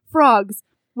 Ooh. Frogs.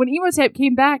 When Emotep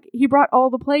came back, he brought all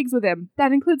the plagues with him.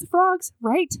 That includes frogs,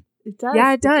 right? It does.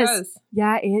 Yeah, it does.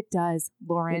 Yeah, it does,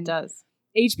 Lauren. It does.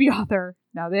 HB author.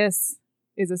 Now this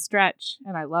is a stretch,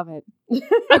 and I love it.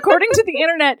 According to the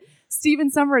internet, Stephen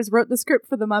Sommers wrote the script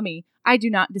for The Mummy. I do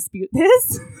not dispute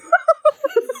this.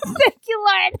 Thank you,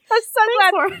 Lauren. I'm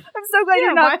so glad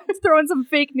you're not throwing some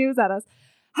fake news at us.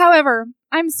 However,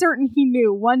 I'm certain he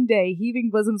knew one day Heaving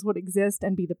Bosoms would exist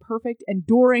and be the perfect,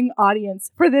 enduring audience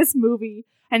for this movie.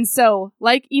 And so,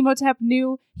 like Emotep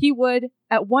knew he would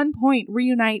at one point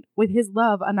reunite with his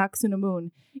love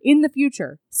Anck-su-namun in the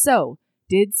future. So,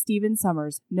 did Stephen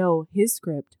Sommers know his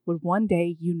script would one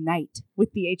day unite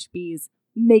with the HBs,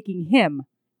 making him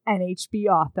an HB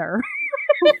author?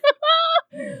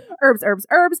 Herbs.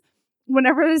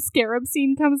 Whenever the scarab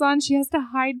scene comes on, she has to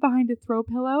hide behind a throw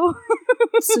pillow.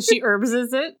 So she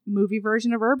herbses it? Movie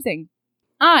version of herbsing.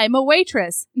 I'm a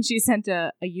waitress. And she sent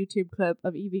a YouTube clip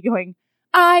of Evie going,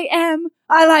 I am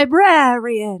a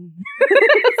librarian.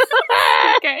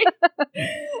 Okay.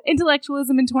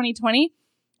 Intellectualism in 2020.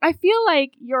 I feel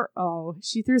like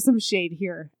she threw some shade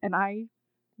here, and I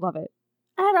love it.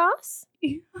 At us?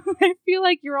 I feel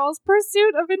like your all's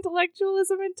pursuit of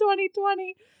intellectualism in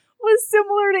 2020 was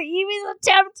similar to Evie's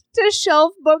attempt to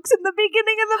shelf books in the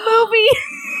beginning of the movie.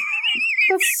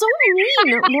 That's so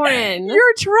mean, Lauren.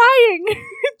 You're trying.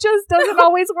 It just doesn't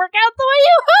always work out the way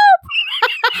you hope.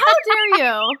 How dare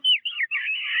you?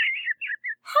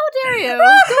 How dare you?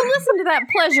 Go listen to that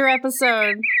pleasure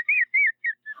episode.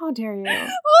 How dare you?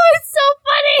 Oh, it's so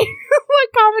funny.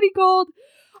 What comedy gold.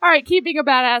 All right, keep being a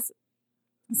badass.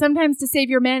 Sometimes to save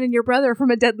your man and your brother from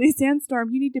a deadly sandstorm,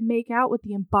 you need to make out with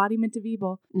the embodiment of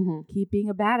evil. Mm-hmm. Keep being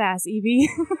a badass, Evie.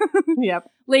 Yep.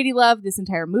 Lady love. This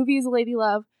entire movie is a lady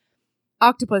love.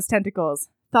 Octopus tentacles.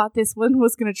 Thought this one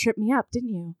was going to trip me up,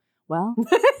 didn't you? Well.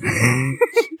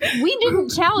 We didn't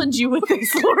challenge you with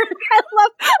this, Lauren. I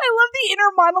love the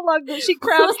inner monologue that she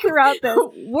crafts throughout this.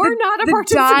 We're not a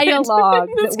participant dialogue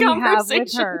in this that we have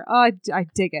with her. Oh, I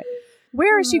dig it.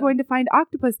 Where is she going to find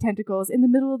octopus tentacles in the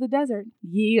middle of the desert?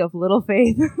 Ye of little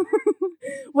faith.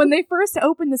 When they first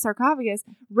open the sarcophagus,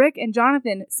 Rick and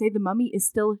Jonathan say the mummy is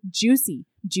still juicy.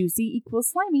 Juicy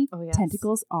equals slimy. Oh, yes.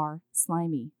 Tentacles are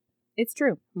slimy. It's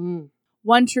true.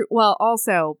 Well,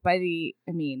 also by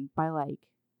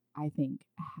I think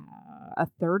a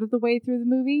third of the way through the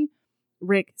movie,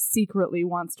 Rick secretly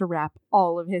wants to wrap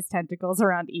all of his tentacles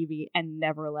around Evie and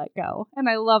never let go. And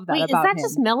I love that about him. Wait, is that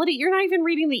just Melody? You're not even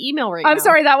reading the email right now. I'm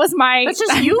sorry, that was my... That's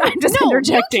just you? I'm just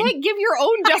interjecting. You can't give your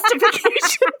own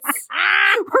justifications.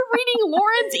 We're reading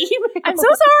Lauren's email. I'm so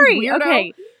sorry. Weirdo.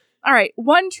 Okay. All right.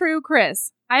 One true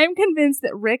Chris. I am convinced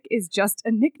that Rick is just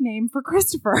a nickname for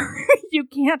Christopher. You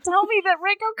can't tell me that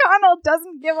Rick O'Connell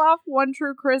doesn't give off one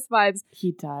true Chris vibes.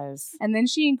 He does. And then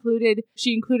she included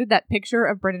that picture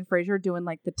of Brendan Fraser doing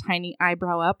like the tiny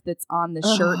eyebrow up that's on the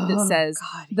shirt that says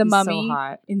the mummy. So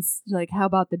hot. In, like, how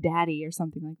about the daddy or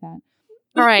something like that.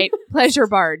 All right. Pleasure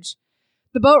barge.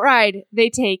 The boat ride they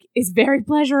take is very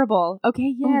pleasurable.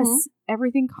 Okay, yes,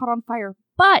 everything caught on fire,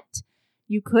 but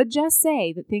you could just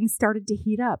say that things started to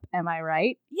heat up. Am I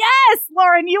right? Yes,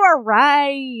 Lauren, you are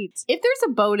right. If there's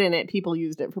a boat in it, people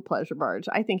used it for pleasure barge.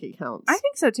 I think it counts. I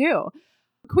think so too.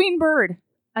 Queen Bird,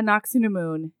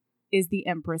 Anck-su-namun, is the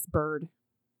Empress Bird.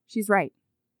 She's right.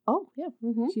 Oh, yeah.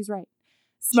 Mm-hmm. She's right.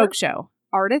 Smoke show.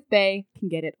 Ardith Bay can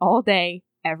get it all day,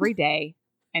 every day,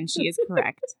 and she is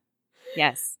correct.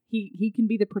 Yes, he can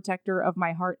be the protector of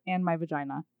my heart and my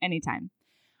vagina anytime.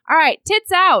 All right,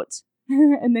 tits out.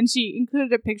 And then she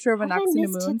included a picture of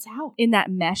Anck-su-namun in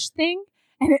that mesh thing.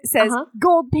 And it says,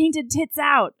 gold painted tits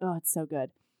out. Oh, it's so good.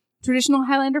 Traditional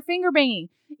Highlander finger banging.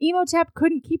 Imhotep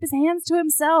couldn't keep his hands to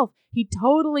himself. He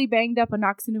totally banged up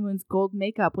Anck-su-namun's gold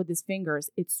makeup with his fingers.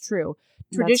 It's true.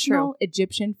 Traditional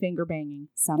Egyptian finger banging,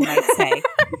 some might say.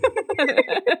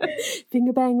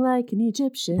 Finger bang like an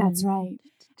Egyptian. That's right.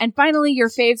 And finally, your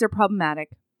faves are problematic.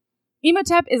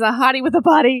 Imhotep is a hottie with a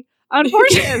body.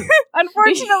 Unfortunately.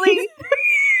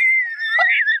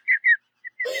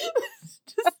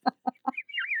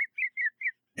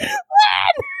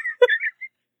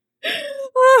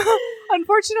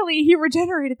 Unfortunately, he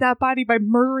regenerated that body by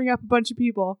murdering up a bunch of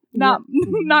people. Not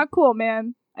cool,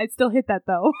 man. I'd still hit that,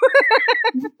 though.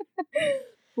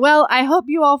 Well, I hope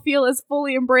you all feel as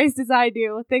fully embraced as I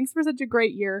do. Thanks for such a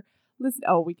great year. Listen,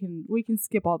 we can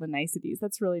skip all the niceties.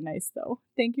 That's really nice, though.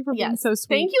 Thank you for being so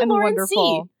sweet. Thank you, and Lauren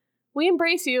wonderful. C. We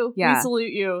embrace you. Yeah. We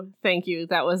salute you. Thank you.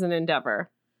 That was an endeavor.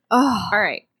 Oh. All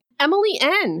right. Emily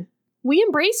N. We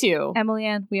embrace you. Emily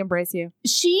Ann, we embrace you.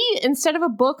 She, instead of a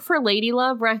book for Lady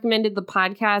Love, recommended the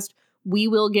podcast We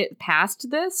Will Get Past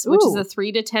This, which is a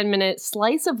 3 to 10 minute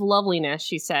slice of loveliness,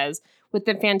 she says, with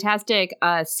the fantastic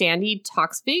Sandy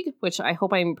Toksvig, which I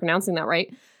hope I'm pronouncing that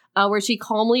right, where she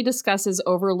calmly discusses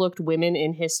overlooked women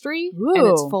in history. Ooh. And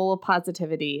it's full of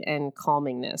positivity and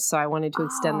calmingness. So I wanted to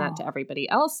extend that to everybody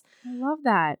else. I love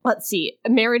that. Let's see.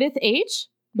 Meredith H.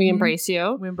 We embrace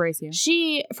you. We embrace you.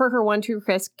 She, for her One True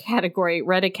Chris category,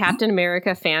 read a Captain America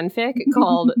fanfic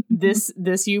called This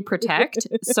You Protect.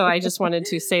 So I just wanted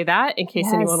to say that in case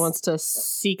anyone wants to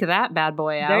seek that bad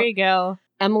boy out. There you go.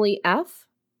 Emily F.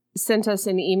 sent us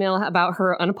an email about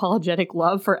her unapologetic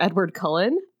love for Edward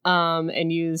Cullen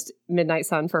and used Midnight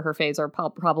Sun for her faves are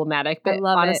problematic. But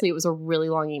honestly, it was a really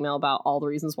long email about all the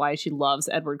reasons why she loves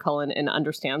Edward Cullen and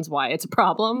understands why it's a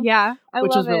problem. Yeah,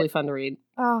 which was really fun to read.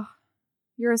 Oh,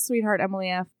 you're a sweetheart, Emily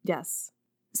F. Yes.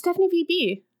 Stephanie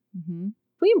VB. Mm-hmm.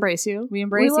 We embrace you. We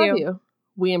embrace you. Love you.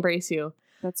 We embrace you.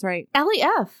 That's right. Ellie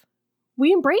F.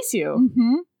 We embrace you.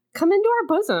 Mm-hmm. Come into our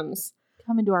bosoms.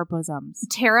 Come into our bosoms.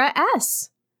 Tara S.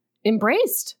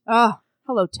 Embraced. Oh,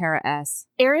 hello, Tara S.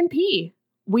 Erin P.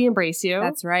 We embrace you.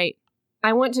 That's right.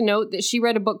 I want to note that she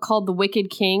read a book called The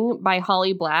Wicked King by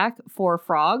Holly Black for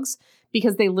frogs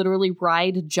because they literally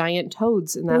ride giant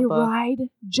toads in that book. They ride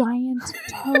giant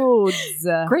toads.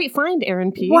 Great find,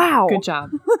 Erin P. Wow. Good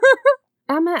job.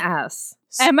 Emma S.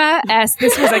 Emma S.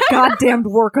 This was a goddamned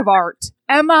work of art.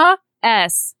 Emma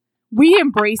S. We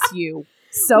embrace you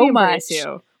so much.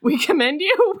 You. We commend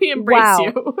you. We embrace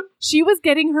you. She was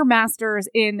getting her master's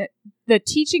in the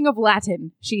teaching of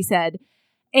Latin, she said.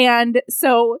 And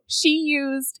so she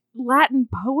used Latin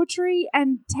poetry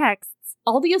and texts.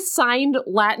 All the assigned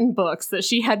Latin books that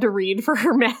she had to read for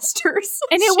her master's.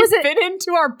 And it fit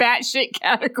into our batshit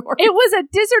category. It was a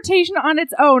dissertation on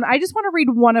its own. I just want to read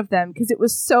one of them because it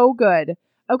was so good.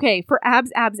 Okay, for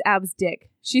abs,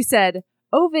 dick. She said,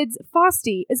 Ovid's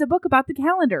Fausti is a book about the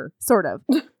calendar, sort of.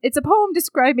 It's a poem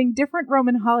describing different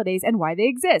Roman holidays and why they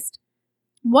exist.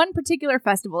 One particular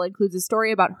festival includes a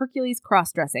story about Hercules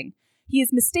cross-dressing. He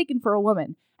is mistaken for a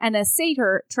woman, and a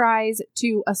satyr tries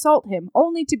to assault him,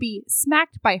 only to be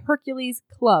smacked by Hercules'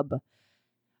 club.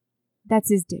 That's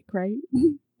his dick, right?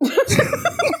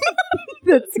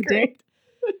 That's the date.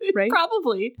 Right?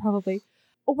 Probably.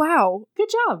 Wow. Good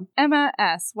job. Emma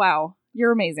S. Wow.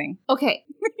 You're amazing. Okay.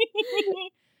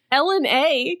 Ellen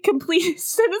A.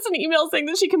 sent us an email saying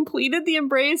that she completed the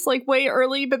embrace like way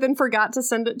early, but then forgot to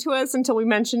send it to us until we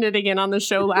mentioned it again on the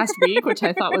show last week, which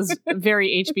I thought was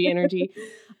very HB energy.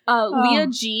 Leah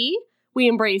G., we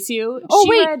embrace you. Oh,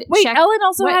 wait. Ellen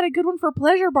also had a good one for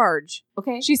Pleasure Barge.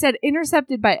 Okay. She said,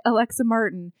 intercepted by Alexa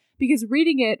Martin, because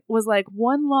reading it was like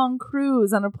one long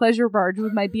cruise on a pleasure barge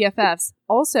with my BFFs.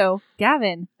 Also,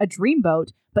 Gavin, a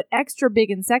dreamboat, but extra big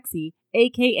and sexy,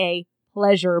 a.k.a.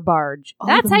 Pleasure Barge.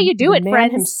 That's how you do it, man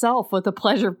friends. Himself with a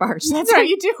pleasure barge. That's how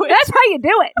you do it. That's how you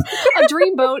do it. A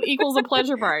dreamboat equals a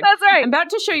pleasure barge. That's right. I'm about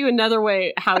to show you another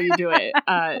way how you do it.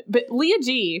 But Leah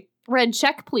G. read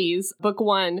Check Please, book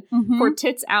 1, for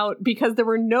tits out because there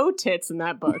were no tits in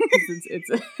that book.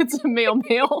 It's a male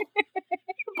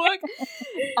book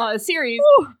series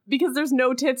because there's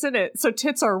no tits in it. So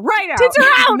tits are right out. Tits are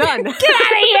out. None. Get out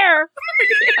of here.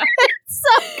 So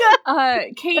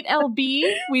good. Kate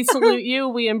LB, we salute you.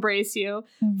 We embrace you.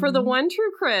 For the one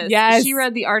true Chris, she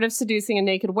read The Art of Seducing a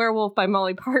Naked Werewolf by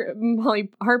Molly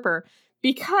Harper.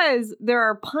 Because there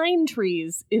are pine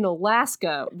trees in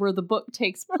Alaska where the book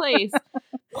takes place,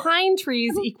 pine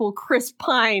trees equal Chris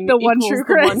Pine. The one true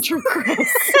Chris.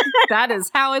 That is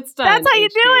how it's done. That's how you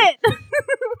do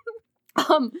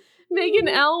it. Megan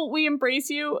L., we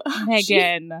embrace you.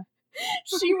 Megan.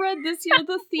 She read this year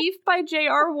The Thief by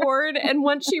J.R. Ward, and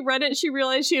once she read it, she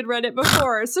realized she had read it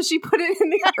before. So she put it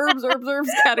in the herbs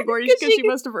category because she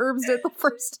must have herbsed it the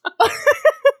first time.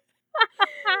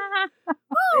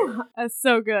 That's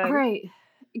so good. All right.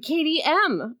 Katie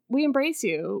M., we embrace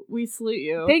you. We salute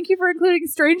you. Thank you for including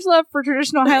Strange Love for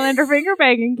traditional Highlander finger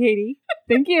banging, Katie.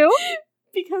 Thank you.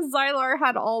 Because Xylar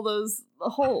had all those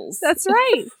holes. That's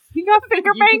right. He got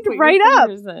finger banged right up.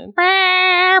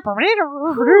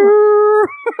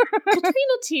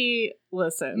 Katrina T.,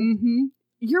 listen.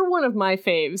 You're one of my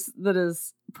faves that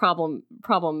is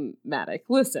problematic.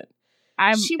 Listen.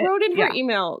 She wrote in her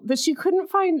email that she couldn't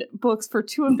find books for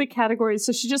 2 of the categories,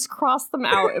 so she just crossed them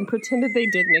out and pretended they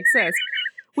didn't exist.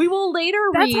 We will later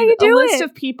read a list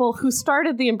of people who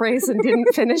started the embrace and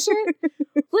didn't finish it.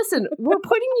 Listen, we're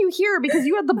putting you here because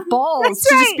you had the balls to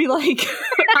just be like,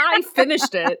 I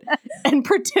finished it, and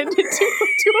pretended 2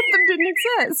 of them didn't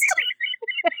exist.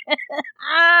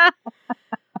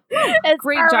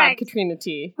 Great job, Katrina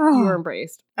T. You were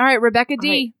embraced. All right, Rebecca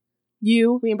D.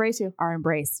 We embrace you. Are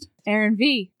embraced. Aaron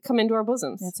V. Come into our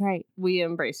bosoms. That's right. We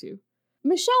embrace you.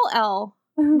 Michelle L.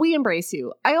 We embrace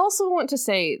you. I also want to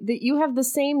say that you have the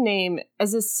same name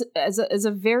as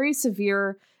a very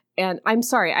severe, and I'm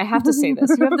sorry, I have to say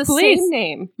this. You have the same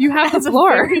name. You have the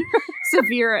floor. Very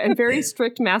severe and very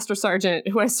strict master sergeant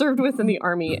who I served with in the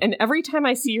Army, and every time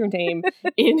I see your name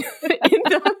in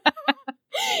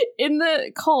the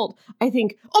cult, I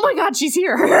think, oh my God, she's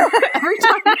here. Every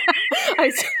time I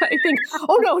think,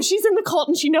 oh no, she's in the cult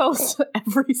and she knows.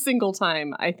 Every single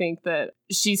time I think that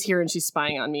she's here and she's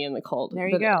spying on me in the cult. There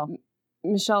you go.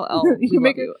 Michelle L., you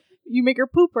make her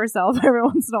poop herself every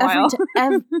once in a while.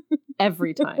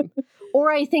 Every time. Or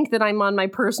I think that I'm on my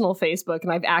personal Facebook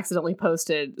and I've accidentally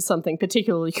posted something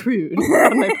particularly crude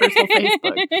on my personal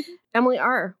Facebook. Emily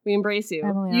R., we embrace you.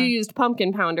 You used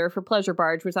Pumpkin Pounder for Pleasure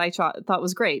Barge, which I thought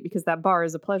was great because that bar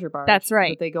is a pleasure barge. That's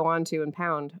right. That they go on to and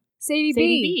pound. Sadie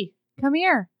B. Come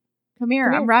here.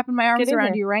 I'm wrapping my arms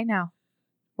around you right now.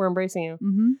 We're embracing you.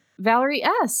 Valerie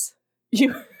S.,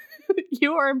 you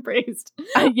are embraced.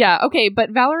 Yeah, okay, but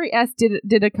Valerie S.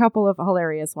 did a couple of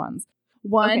hilarious ones.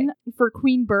 One, for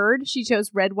Queen Bird, she chose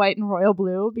red, white, and royal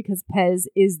blue because Pez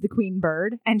is the queen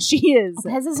bird, and she is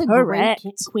Pez is a correct.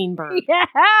 Great queen bird. Yeah,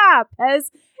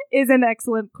 Pez is an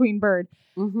excellent queen bird.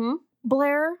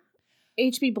 Blair,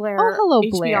 H.B. Blair. Oh, hello, HB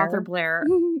Blair. author Blair.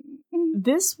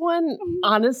 This one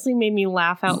honestly made me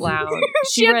laugh out loud.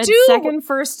 She read this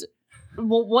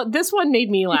one made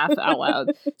me laugh out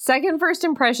loud. Second First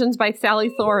Impressions by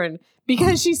Sally Thorne,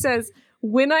 because she says,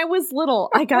 when I was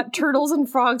little, I got turtles and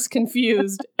frogs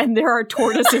confused, and there are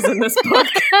tortoises in this book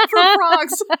for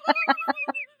frogs.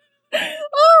 Oh my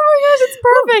gosh, it's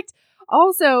perfect.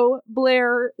 Also,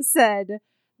 Blair said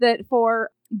that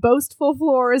for boastful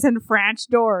floors and French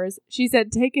doors, she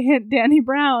said, take a hint, Danny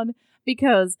Brown,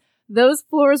 because those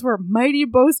floors were mighty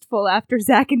boastful after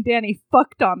Zach and Danny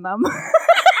fucked on them.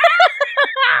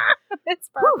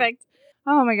 It's perfect.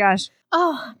 Oh my gosh.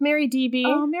 Oh, Mary DB.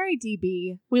 Oh, Mary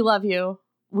DB. We love you.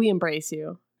 We embrace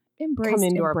you. Come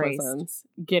into our embraced. bosoms.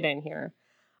 Get in here.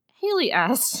 Haley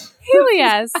S.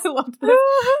 I love this.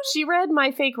 She read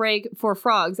My Fake Rake for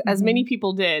Frogs, as many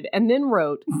people did, and then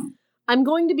wrote, I'm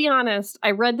going to be honest.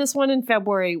 I read this one in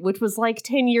February, which was like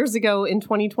 10 years ago in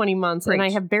 2020 months, and I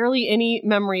have barely any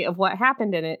memory of what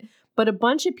happened in it. But a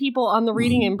bunch of people on the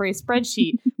Reading Embrace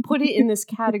spreadsheet put it in this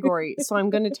category, so I'm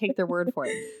going to take their word for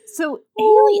it. So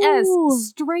Haley S.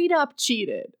 straight up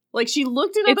cheated. Like, she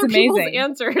looked at other people's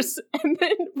answers and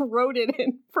then wrote it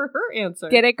in for her answer.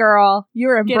 Get it, girl.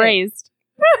 You're embraced.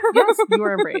 Yes, you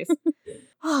are embraced.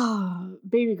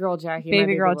 Baby girl Jackie.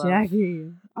 Baby girl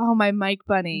Jackie. Oh, my Mike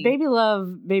Bunny. Baby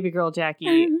love, baby girl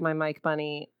Jackie, my Mike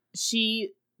Bunny.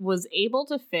 She was able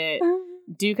to fit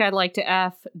Duke I'd Like to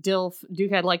F, DILF,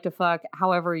 Duke I'd Like to Fuck,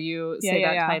 however you say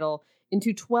that title,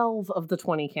 into 12 of the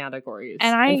 20 categories.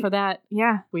 And for that,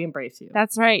 we embrace you.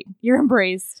 That's right. You're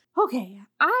embraced. Okay.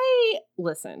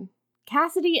 Listen,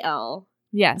 Cassidy L.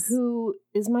 Yes. Who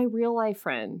is my real life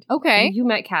friend. Okay. You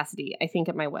met Cassidy, I think,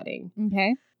 at my wedding.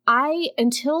 Okay. I,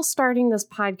 until starting this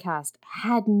podcast,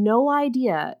 had no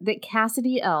idea that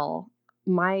Cassidy L.,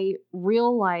 my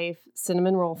real life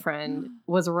cinnamon roll friend,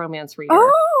 was a romance reader.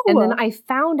 Oh! And then I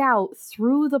found out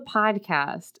through the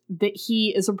podcast that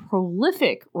he is a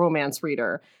prolific romance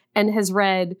reader and has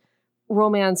read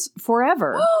romance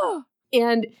forever.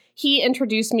 And he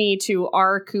introduced me to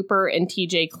R. Cooper and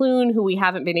TJ Klune, who we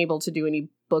haven't been able to do any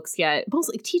books yet.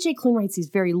 Mostly, TJ Klune writes these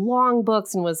very long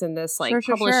books and was in this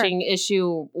publishing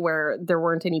issue where there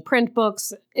weren't any print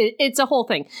books. It's a whole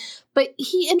thing. But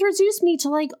he introduced me to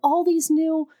like all these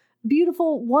new,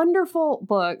 beautiful, wonderful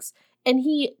books. And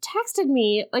he texted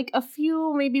me like a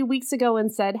few maybe weeks ago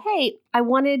and said, hey, I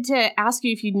wanted to ask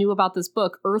you if you knew about this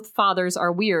book, Earth Fathers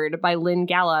Are Weird by Lynn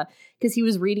Gala, because he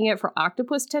was reading it for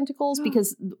Octopus Tentacles,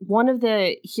 because one of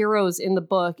the heroes in the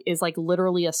book is like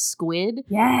literally a squid,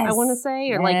 I want to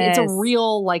say, or like it's a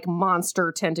real like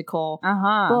monster tentacle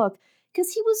book. Because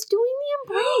he was doing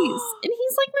the embrace, and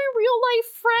he's like my real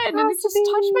life friend, and it just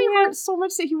touched my heart so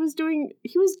much that he was doing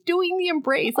the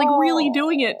embrace, like really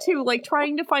doing it too, like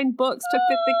trying to find books to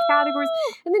fit the categories.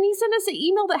 And then he sent us an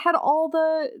email that had all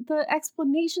the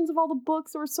explanations of all the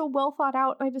books that were so well thought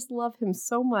out. I just love him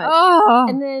so much.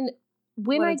 And then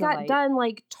when I got done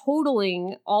like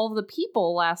totaling all of the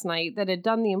people last night that had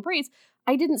done the embrace,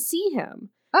 I didn't see him.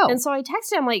 And so I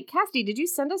texted him like, Cassidy, did you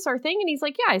send us our thing? And he's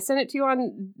like, yeah, I sent it to you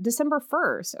on December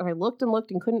 1st. And I looked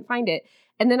and couldn't find it.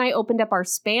 And then I opened up our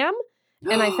spam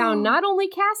and I found not only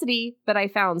Cassidy, but I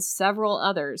found several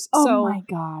others. Oh my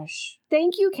gosh.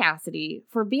 Thank you, Cassidy,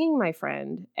 for being my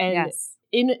friend. And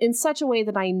in such a way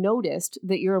that I noticed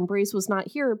that your embrace was not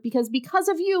here because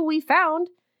of you, we found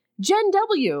Jen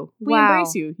W. We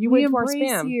embrace you. You went to our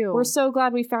spam. We're so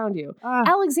glad we found you.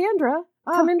 Alexandra,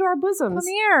 come into our bosoms.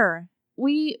 Come here.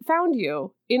 We found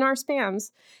you in our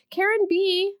spams. Karen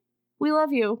B., we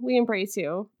love you. We embrace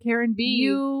you. Karen B.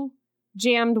 You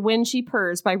jammed When She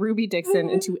Purrs by Ruby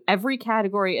Dixon into every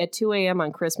category at 2 a.m.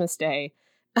 on Christmas Day,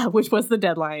 which was the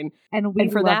deadline. And we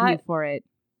love you for it.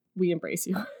 We embrace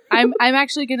you. I'm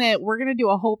actually we're going to do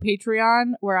a whole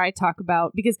Patreon where I talk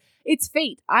about, because it's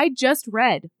fate. I just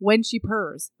read When She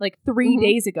Purrs like 3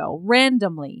 days ago,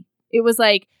 randomly. It was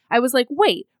like, I was like,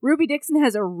 wait, Ruby Dixon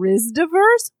has a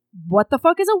Rizdiverse? What the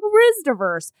fuck is a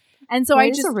Rizdiverse? And so what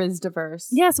is a Rizdiverse?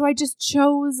 Yeah, so I just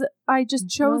chose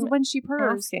When She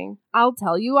Purrs. I'll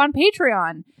tell you on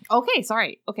Patreon. Okay,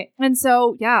 sorry. Okay. And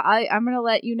so, yeah, I'm going to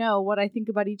let you know what I think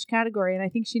about each category, and I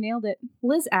think she nailed it.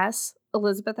 Liz S.,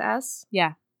 Elizabeth S.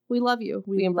 Yeah. We love you.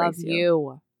 We embrace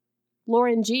you.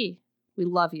 Lauren G. We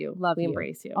love you. We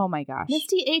embrace you. Oh my gosh.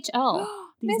 Misty H.L.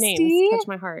 These names touch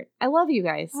my heart. I love you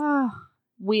guys.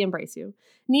 We embrace you.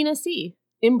 Nina C.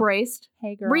 Embraced.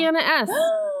 Hey, girl. Brianna S.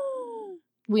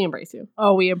 We embrace you.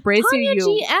 Oh, we embrace Tanya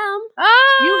you. GM.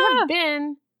 You have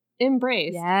been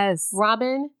embraced. Yes.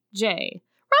 Robin J.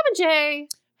 Robin J.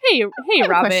 Hey,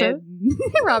 Robin.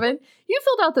 Hey, Robin. You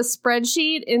filled out the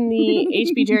spreadsheet in the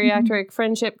HB Geriatric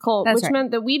Friendship Cult, which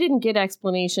meant that we didn't get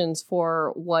explanations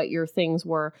for what your things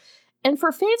were. And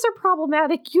for faves are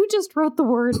problematic, you just wrote the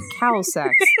word cow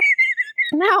sex.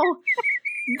 Now,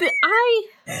 I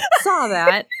saw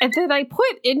that, and then I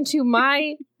put into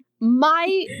my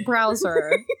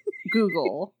browser,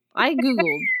 Google. I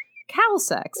Googled cow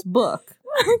sex book.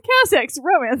 Cow sex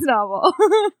romance novel.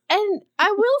 And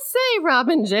I will say,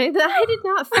 Robin J., that I did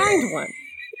not find one.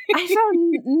 I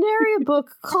found nary a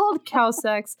book called Cow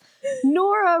Sex,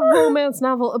 nor a romance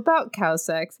novel about cow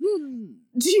sex.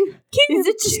 Is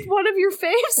it just one of your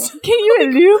faves? Can you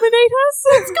illuminate us?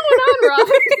 What's going on,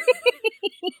 Robin?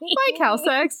 Why cow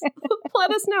sex?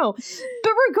 Let us know.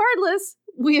 But regardless,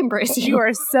 we embrace you. You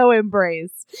are so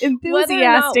embraced. Enthusiastic Whether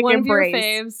or not one embrace. of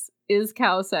your faves is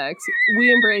cow sex,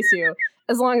 we embrace you.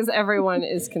 As long as everyone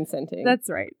is consenting. That's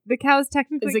right. The cows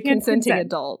technically is a can't consenting consent,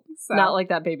 adult. so. Not like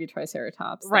that baby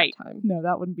Triceratops right. that time. No,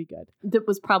 that wouldn't be good. That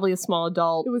was probably a small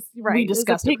adult. It was, right. We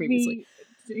discussed it previously.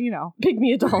 You know.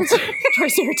 Pygmy adult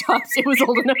Triceratops. It was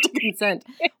old enough to consent.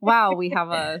 Wow, we have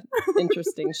a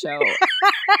interesting show.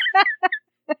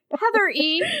 Heather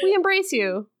E., we embrace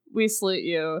you. We salute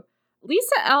you.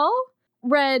 Lisa L.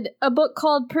 read a book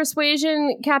called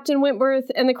Persuasion, Captain Wentworth,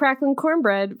 and the Crackling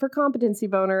Cornbread for Competency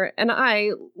Boner, and I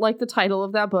like the title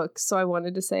of that book, so I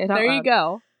wanted to say it out loud. There you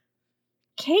go.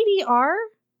 Katie R.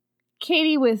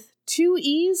 Katie with 2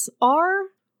 E's, R.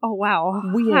 Oh, wow.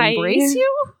 We Hi. embrace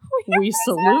you. We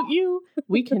salute you.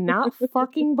 We cannot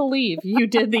fucking believe you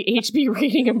did the HB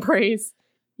reading embrace.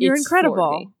 You're It's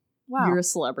incredible. Wow. You're a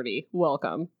celebrity.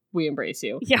 Welcome. We embrace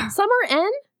you. Yeah. Summer N.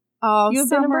 Oh, You've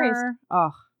Summer. been embraced.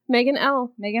 Oh, Megan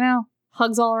L. Megan L.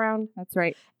 Hugs all around. That's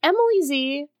right. Emily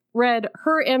Z. read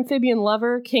Her Amphibian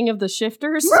Lover, King of the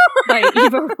Shifters by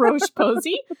Eva Roche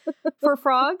Posey for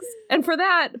frogs. And for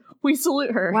that, we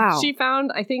salute her. Wow. She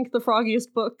found, I think, the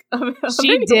froggiest book of She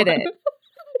anyone. did it.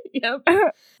 Yep.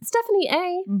 Stephanie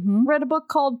A. read a book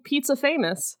called Pizza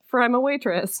Famous for I'm a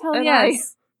Waitress. Hell and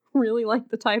yes. I really like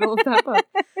the title of that book.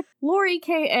 Lori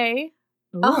K.A.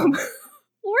 Lori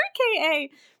K.A.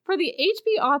 for the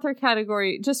HB author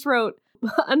category just wrote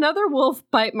Another Wolf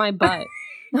Bite My Butt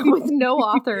with no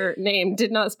author name, did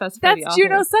not specify the That's author.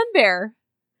 Juno Sunbear.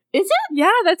 Is it?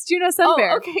 Yeah, that's Juno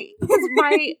Sunbear. Oh, okay. Because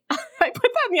I put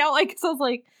that in the outline because I was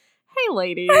like, hey,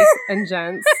 ladies and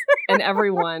gents and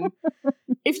everyone,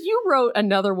 if you wrote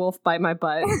Another Wolf Bite My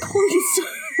Butt, please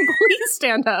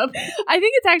stand up. I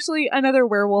think it's actually Another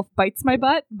Werewolf Bites My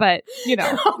Butt, but, you know,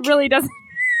 Okay. really doesn't.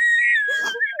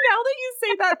 Now that you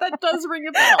say that, that does ring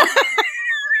a bell.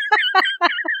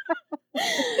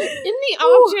 In the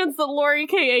off chance that Lori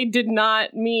K.A. did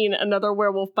not mean Another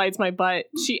Werewolf Bites My Butt,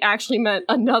 she actually meant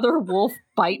Another Wolf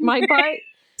Bite My Butt.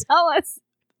 Tell us.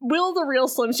 Will the real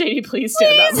Slim Shady please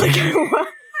stand up? Like,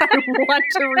 I want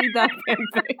to read that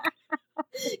fanfic.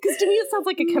 Because to me it sounds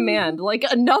like a command. Like,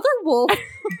 another wolf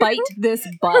bite this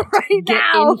butt. Right Get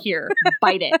now. in here.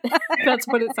 Bite it. That's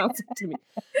what it sounds like to me.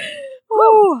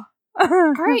 Woo.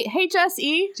 All right. Hey, Jess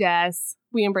E. Jess.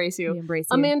 We embrace you. We embrace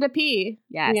you. Amanda P.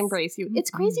 Yes. We embrace you. It's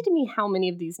crazy to me how many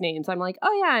of these names I'm like,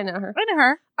 oh yeah, I know her. I know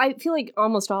her. I feel like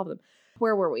almost all of them.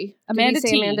 Where were we? Amanda Did we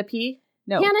say T. Amanda P?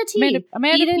 No. Hannah T.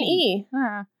 Amanda Eden P. E.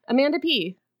 Amanda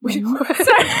P. Who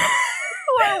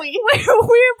are we? We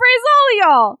embrace all of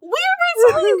y'all. We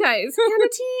embrace all you guys. Hannah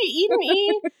T. Eden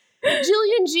E.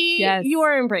 Jillian G. Yes. You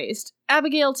are embraced.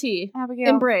 Abigail T. Abigail.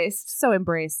 Embraced. So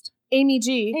embraced. Amy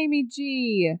G. Amy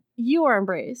G. You are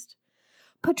embraced.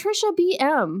 Patricia B.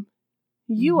 M.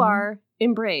 You are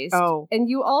embraced. Oh. And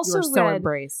you also You're so read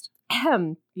embraced.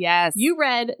 Yes. You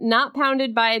read Not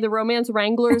Pounded by the Romance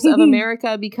Wranglers of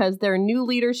America because their new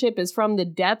leadership is from the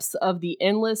depths of the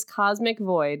endless cosmic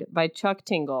void by Chuck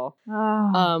Tingle,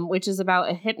 which is about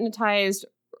a hypnotized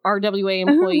RWA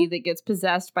employee that gets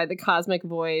possessed by the cosmic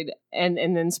void and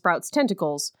then sprouts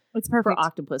tentacles. It's perfect. For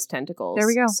octopus tentacles. There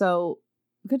we go. So,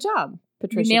 good job,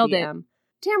 Patricia. You nailed BM.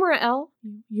 Tamara L.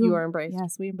 You are embraced.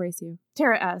 Yes, we embrace you.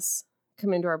 Tara S.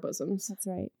 Come into our bosoms. That's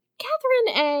right.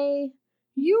 Catherine A.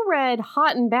 You read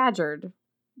Hot and Badgered,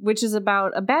 which is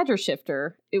about a badger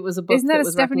shifter. It was a book Isn't that that a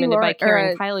was Stephanie recommended by Lor-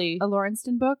 Karen or Kiley. A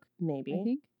Lawrenceston book? Maybe. I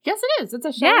think. Yes, it is. It's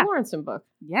a Shelley Yeah. Lawrenceston book.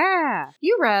 Yeah.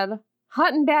 You read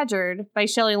Hot and Badgered by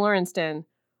Shelley Lawrenceston.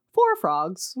 4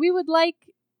 frogs. We would like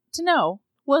to know.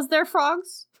 Was there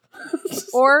frogs?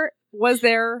 Or was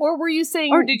there... Or were you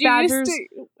saying Or did you badgers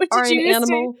are an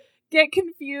animal? Get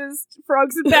confused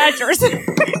frogs and badgers. did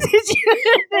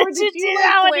you Or did do you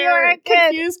that when you were a kid?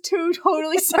 confuse 2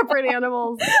 totally separate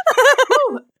animals?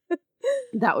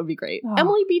 That would be great. Oh.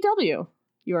 Emily B.W.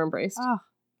 You're embraced. Oh,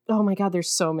 Oh my God, there's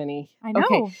so many. I know.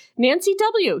 Okay. Nancy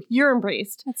W. You're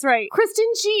embraced. That's right. Kristen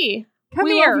G. Come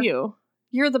we here. love you.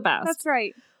 You're the best. That's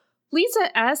right.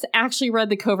 Lisa S. actually read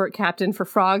The Covert Captain for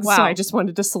Frogs, so Wow. I just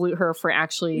wanted to salute her for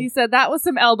actually... Lisa, that was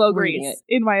some elbow Reading grease,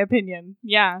 it. in my opinion.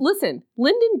 Yeah. Listen,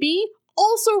 Lyndon B.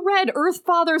 also read Earth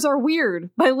Fathers Are Weird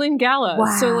by Lynn Gala.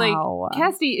 Wow. So, like,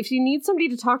 Cassidy, if you need somebody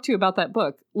to talk to about that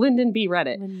book, Lyndon B. read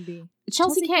it. Lindy.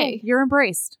 Chelsea K. You're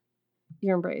embraced.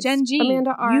 You're embraced. Jen G.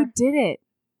 Amanda R. You did it.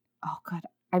 Oh, God.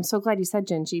 I'm so glad you said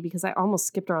Jen G because I almost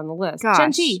skipped her on the list. Gosh.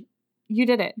 Jen G. You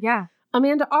did it. Yeah.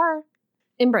 Amanda R.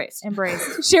 Embraced.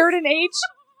 Embraced. Sheridan H.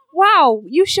 Wow.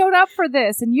 You showed up for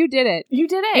this and you did it. You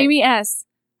did it. Amy S.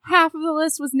 Half of the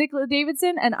list was Nicola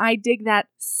Davidson, and I dig that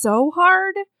so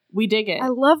hard. We dig it. I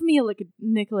love me a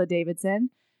Nicola Davidson.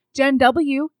 Jen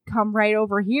W., come right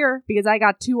over here because I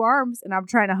got 2 arms and I'm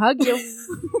trying to hug you.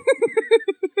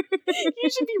 You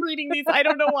should be reading these. I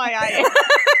don't know why I am.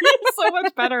 You're so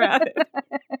much better at it.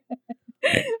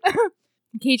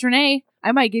 Katrin A,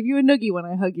 I might give you a noogie when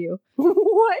I hug you.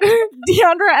 What?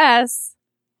 Deandra S,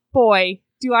 boy,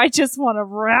 do I just want to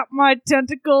wrap my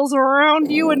tentacles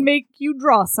around you and make you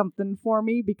draw something for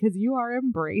me because you are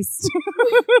embraced.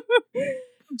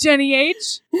 Jenny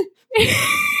H.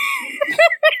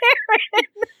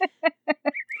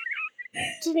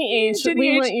 Jenny H,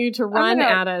 we want you to run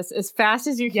at us as fast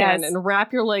as you can and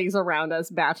wrap your legs around us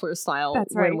bachelor style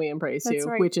when we embrace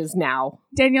you, which is now.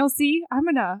 Danielle C, I'm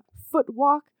going to foot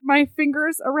walk my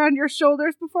fingers around your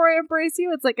shoulders before I embrace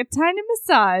you. It's like a tiny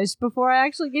massage before I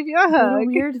actually give you a hug. What a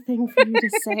weird thing for you to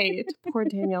say to poor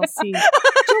Danielle C.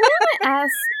 Joanna S,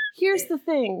 here's the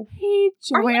thing. Hey,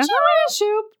 Joanna. Are you Joanna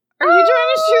Shoop? Are you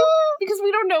Joanna Shoop? Because we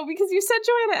don't know, because you said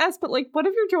Joanna S, but like, what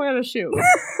if you're Joanna Shoop?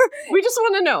 We just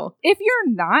want to know. If you're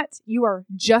not, you are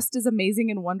just as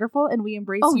amazing and wonderful, and we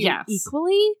embrace you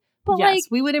equally. But yes,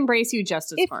 we would embrace you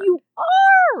just as hard. If you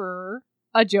are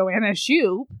a Joanna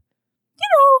Shoop,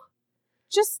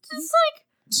 just like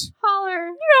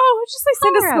holler. Just like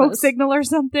send a smoke signal or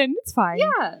something. It's fine.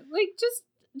 Yeah, like just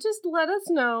let us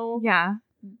know. Yeah,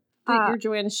 that you're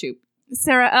Joanna Shoop.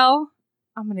 Sarah L,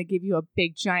 I'm gonna give you a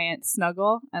big giant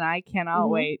snuggle, and I cannot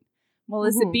wait.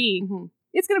 Melissa B,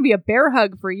 it's gonna be a bear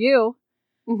hug for you.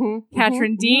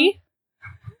 Katrin D,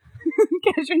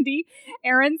 Katrin D,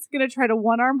 Aaron's gonna try to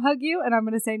one arm hug you, and I'm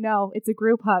gonna say no. It's a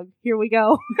group hug. Here we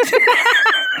go.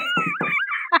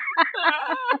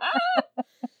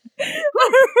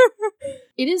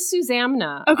 It is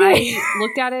Susanna. Okay. I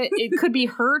looked at it. It could be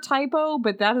her typo,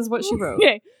 but that is what she wrote.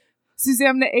 Okay.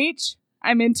 Susanna H,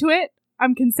 I'm into it.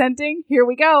 I'm consenting. Here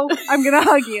we go. I'm going to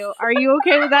hug you. Are you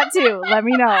okay with that too? Let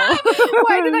me know.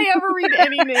 Why did I ever read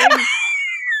any name?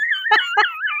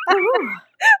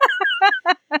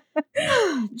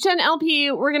 Jen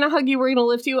LP, we're going to hug you. We're going to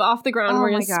lift you off the ground.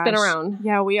 We're going to spin around.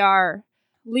 Yeah, we are.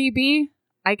 Lee B,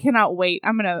 I cannot wait.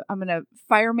 I'm gonna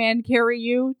fireman carry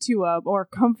you to a more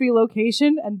comfy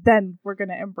location, and then we're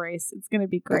gonna embrace. It's gonna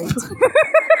be great. Sierra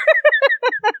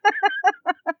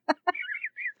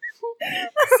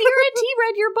T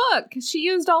read your book. She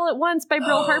used All at Once by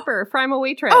Brill Harper for I'm a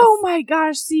Waitress. Oh my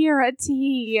gosh, Sierra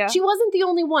T. She wasn't the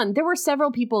only one. There were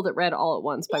several people that read All at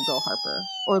Once by Brill Harper.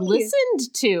 Or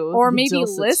listened to. Or maybe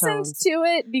listened to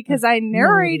it because I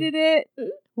narrated it.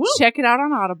 Woo. Check it out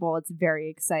on Audible. It's very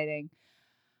exciting.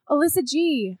 Alyssa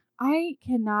G, I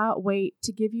cannot wait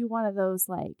to give you one of those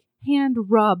like hand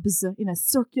rubs in a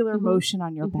circular motion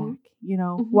on your back,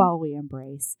 while we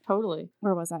embrace. Totally.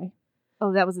 Where was I?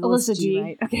 Oh, that was Alyssa G,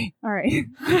 right? Okay. All right. You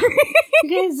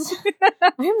guys,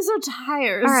 I'm so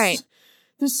tired. All right.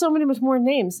 There's so many much more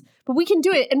names, but we can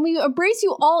do it, and we embrace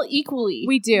you all equally.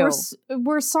 We do.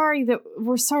 We're sorry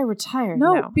we're tired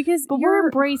now. But we're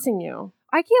embracing you.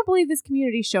 I can't believe this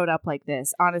community showed up like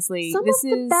this. Honestly, some of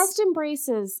the best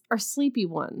embraces are sleepy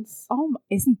ones. Oh,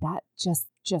 isn't that just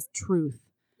truth?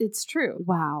 It's true.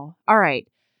 Wow. All right.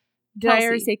 Did I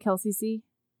already say Kelsey C?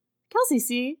 Kelsey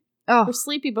C. Oh, we're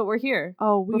sleepy, but we're here.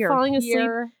 Oh, we're falling asleep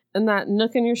in that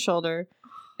nook in your shoulder,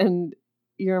 and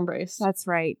you're embraced. That's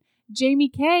right. Jamie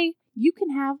K, you can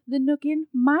have the nook in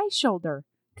my shoulder.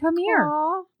 Come here.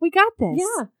 Aww. We got this.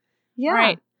 Yeah. All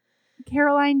right.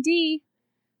 Caroline D,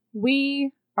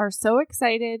 we are so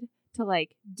excited to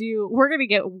we're gonna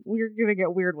get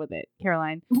weird with it,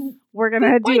 Caroline. We're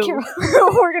gonna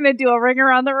do a ring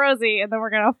around the rosy, and then we're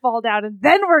gonna fall down, and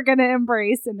then we're gonna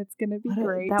embrace, and it's gonna be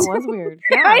great. That was weird.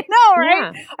 Yeah. I know,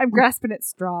 right? Yeah. I'm grasping at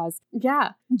straws.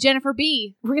 Yeah. Jennifer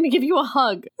B, we're gonna give you a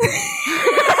hug.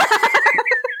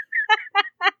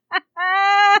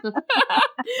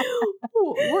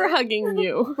 We're hugging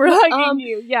you. We're hugging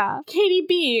you, yeah. Katie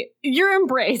B, you're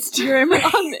embraced. Aaron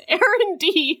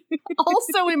D,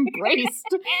 also embraced.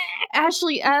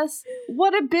 Ashley S,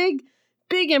 what a big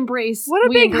embrace. What a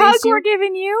big hug we're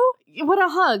giving you. What a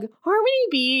hug. Harmony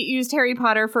B used Harry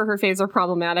Potter for her phase of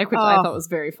problematic, which I thought was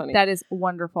very funny. That is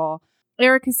wonderful.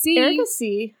 Erica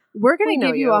C, we're going to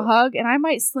give you a hug, and I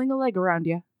might sling a leg around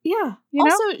you. Yeah.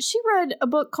 Also, she read a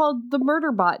book called The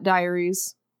Murderbot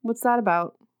Diaries. What's that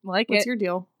about? What's your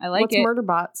deal? I like What's murder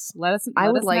bots? I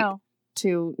would like know.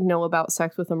 to know about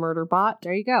sex with a murder bot.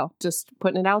 There you go. Just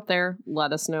putting it out there.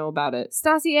 Let us know about it.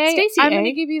 Stassi A, I'm going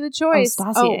to give you the choice.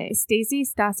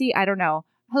 Stassi, I don't know.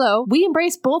 Hello. We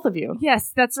embrace both of you.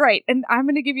 Yes, that's right. And I'm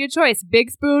going to give you a choice. Big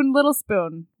spoon, little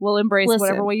spoon. We'll embrace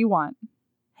whatever way you want.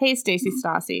 Hey, Stacey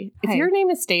Stassi. If your name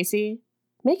is Stacy,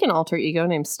 Make an alter ego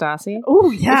named Stassi.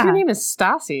 Oh, yeah. If your name is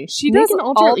Stassi, she make does an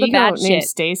alter all the ego bad named shit.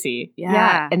 Stacy.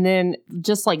 Yeah. And then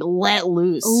just like let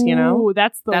loose, Ooh,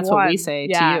 that's That's one. what we say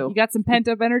to you. You got some pent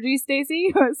up energy,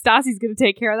 Stacy? Stassi's going to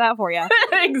take care of that for you.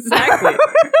 Exactly.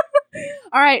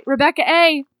 All right, Rebecca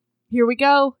A. Here we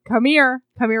go. Come here.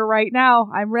 Come here right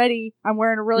now. I'm ready. I'm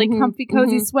wearing a really comfy,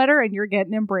 cozy sweater, and you're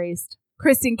getting embraced.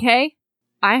 Kristen K.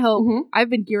 I hope. I've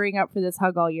been gearing up for this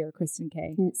hug all year, Kristen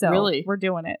K. So really? We're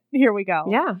doing it. Here we go.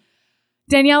 Yeah.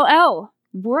 Danielle L.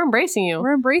 We're embracing you.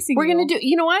 We're embracing We're you. going to do,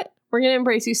 you know what? We're going to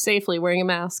embrace you safely wearing a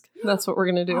mask. That's what we're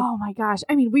going to do. Oh my gosh.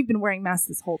 I mean, we've been wearing masks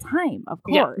this whole time, of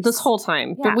course. Yeah, this whole time.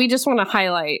 Yeah. But we just want to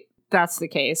highlight that's the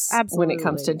case when it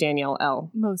comes to Absolutely. Danielle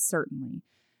L. Most certainly.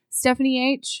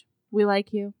 Stephanie H., we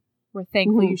like you. We're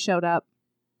thankful you showed up,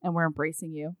 and we're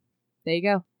embracing you. There you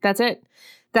go. That's it.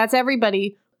 That's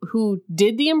everybody who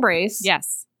did the embrace.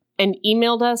 Yes. And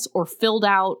emailed us or filled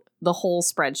out the whole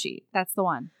spreadsheet. That's the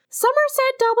one.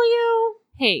 Somerset W.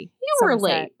 Hey, You were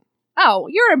late. Oh,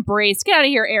 you're embraced. Get out of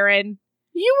here, Aaron.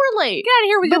 You were late. Get out of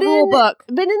here with your rule book.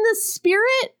 But in the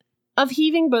spirit of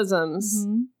heaving bosoms,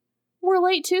 we're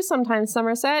late too sometimes,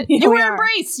 Somerset. Yeah, you we were are.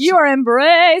 embraced. You are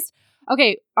embraced.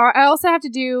 Okay, I also have to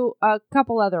do a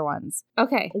couple other ones.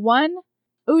 Okay. One,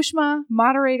 Ushma,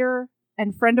 moderator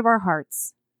and friend of our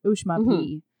hearts, Ushma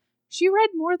P. She read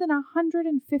more than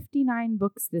 159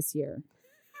 books this year.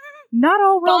 Not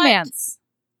all romance.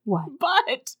 What?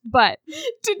 But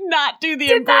did not do the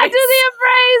Did embrace. not do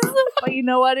the embrace. But you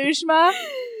know what, Ushma?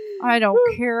 I don't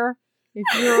care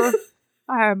if you're...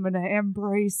 I'm going to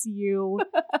embrace you.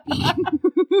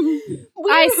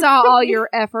 I saw all your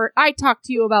effort. I talked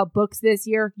to you about books this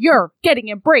year. You're getting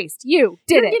embraced. You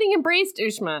did You're it. getting embraced,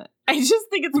 Ushma. I just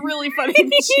think it's really funny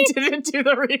that she didn't do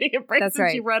the reading embrace. That's and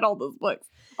right. She read all those books.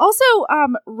 Also,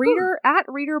 reader at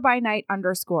readerbynight_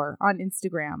 on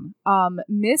Instagram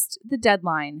missed the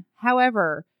deadline.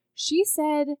 However, she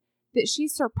said that she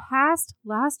surpassed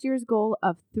last year's goal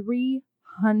of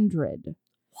 300.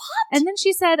 What? And then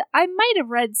she said, I might have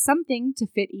read something to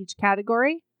fit each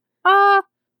category. A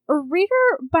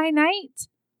reader by night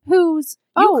whose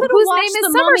name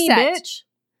is Somerset. Bitch.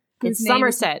 It's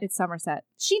Somerset. It's Somerset.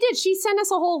 She did. She sent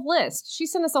us a whole list. She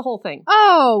sent us a whole thing.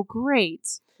 Oh, great.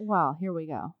 Well, here we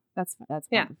go. That's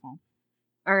Yeah. wonderful.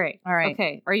 All right. All right.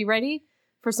 Okay. Are you ready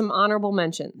for some honorable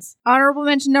mentions? Honorable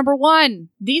mention number 1.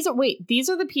 These are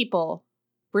the people.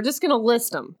 We're just going to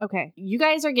list them. Okay. You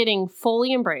guys are getting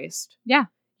fully embraced. Yeah.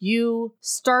 You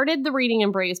started the reading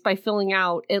embrace by filling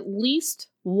out at least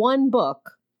one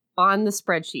book on the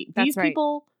spreadsheet. That's These right.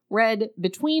 people read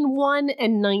between 1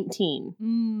 and 19.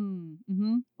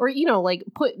 Mm-hmm. Or,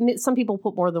 some people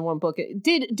put more than one book. It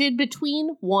did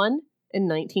between 1 and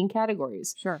 19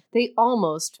 categories. Sure. They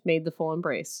almost made the full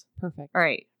embrace. Perfect. All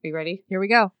right. Are you ready? Here we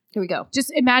go. Here we go.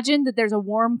 Just imagine that there's a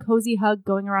warm, cozy hug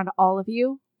going around all of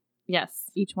you. Yes.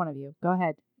 Each one of you. Go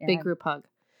ahead. Aaron. Big group hug.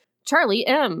 Charlie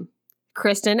M.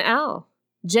 Kristen L.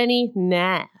 Jenny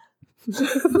Nah. That's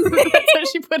how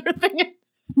she put her thing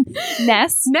in.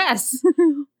 Ness.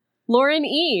 Lauren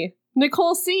E.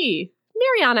 Nicole C.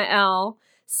 Mariana L.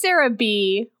 Sarah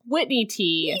B. Whitney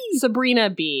T. Sabrina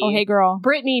B. Oh, hey, girl.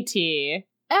 Brittany T.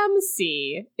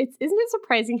 MC. Isn't it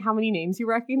surprising how many names you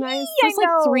recognize? I There's like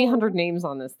know. 300 names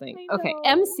on this thing. I Okay. know.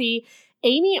 MC.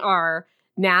 Amy R.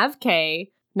 Nav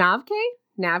K. Nav K?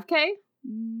 Nav K?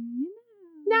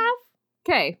 Nav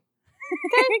K.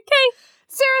 Okay.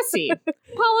 Sarah C.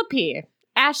 Paula P.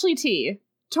 Ashley T.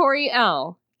 Tori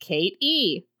L. Kate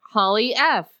E. Holly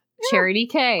F. Charity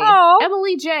K. Oh.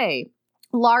 Emily J.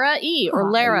 Laura E.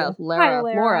 Or Lara. Hi,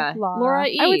 Laura. Laura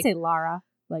E. I would say Lara,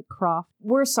 like Croft.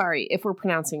 We're sorry if we're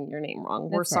pronouncing your name wrong.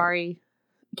 We're That's right. sorry.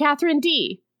 Catherine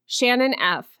D. Shannon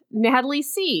F. Natalie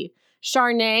C.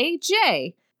 Charnay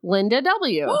J. Linda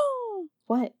W.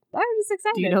 What? I'm just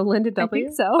excited. Do you know Linda W? I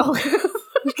think so. Oh.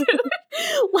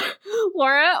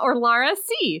 Laura or Lara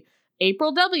C.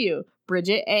 April W.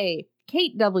 Bridget A.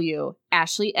 Kate W.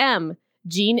 Ashley M.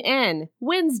 Jean N.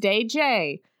 Wednesday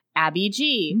J. Abby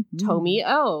G. Tommy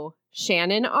O.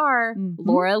 Shannon R.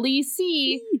 Laura Lee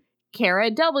C.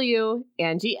 Kara W.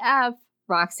 Angie F.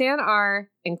 Roxanne R.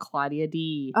 and Claudia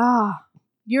D.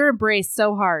 You're embraced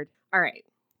so hard. All right.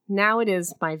 Now it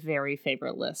is my very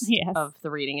favorite list of the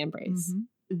reading embrace.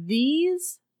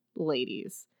 These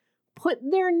ladies put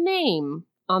their name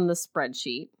on the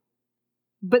spreadsheet,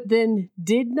 but then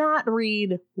did not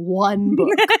read one book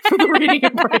for the reading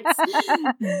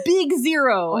embrace. Big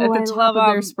zero at the top of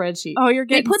their spreadsheet. Oh, you're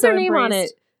getting They put so their name on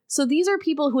embraced. it. So these are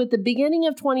people who at the beginning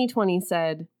of 2020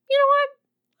 said, you know what?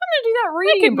 I'm going to do that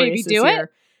reading can embrace maybe this do it.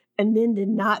 year. And then did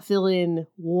not fill in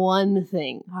one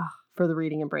thing. for the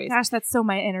Reading Embrace. Gosh, that's so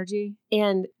my energy.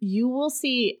 And you will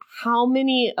see how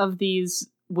many of these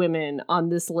women on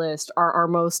this list are our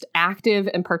most active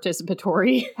and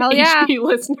participatory HP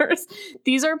listeners.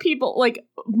 These are people, like,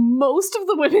 most of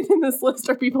the women in this list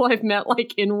are people I've met,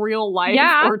 like, in real life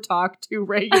or talked to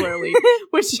regularly,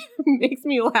 which makes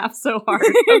me laugh so hard.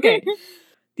 Okay.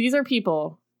 These are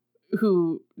people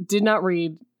who did not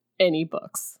read any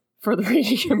books for the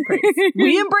Reading Embrace.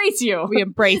 We embrace you. We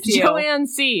embrace you. Joanne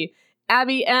C.,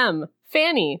 Abby M.,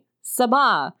 Fanny,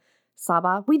 Sabah.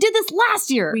 We did this last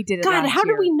year. We did it God, last how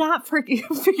year. did we not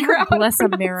figure out? Bless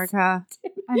America.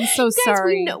 I'm so Guys,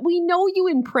 sorry. We know you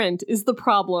in print is the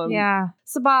problem. Yeah.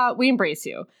 Sabah, we embrace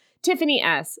you. Tiffany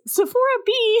S., Sephora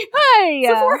B., Hey,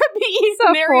 Sephora B.,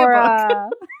 Sephora.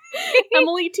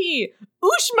 Emily T.,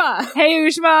 Ushma. Hey,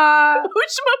 Ushma.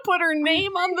 Ushma put her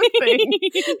name on the thing,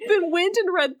 then went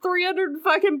and read 300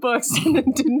 fucking books and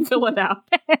then didn't fill it out.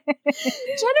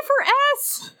 Jennifer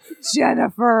S.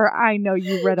 Jennifer, I know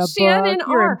you read a Shannon book.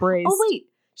 You're R. embraced. Oh, wait.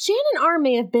 Shannon R.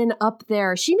 may have been up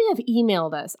there. She may have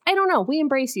emailed us. I don't know. We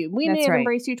embrace you. We may have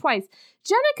embraced you twice.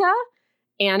 Jenica,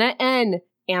 Anna N.,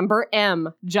 Amber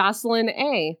M., Jocelyn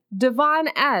A., Devon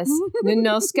S.,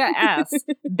 Ninoska S.,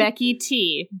 Becky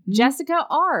T., Jessica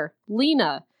R.,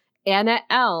 Lena, Anna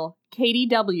L., Katie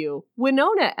W.,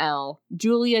 Winona L.,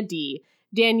 Julia D.,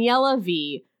 Daniela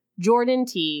V., Jordan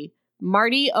T.,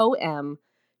 Marty O. M.,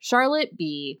 Charlotte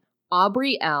B.,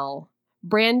 Aubrey L.,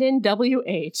 Brandon W.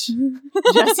 H.,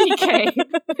 Jesse K.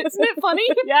 Isn't it funny?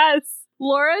 Yes.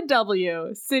 Laura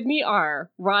W., Sydney R.,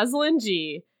 Rosalind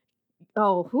G.,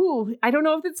 I don't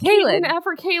know if it's Caitlin F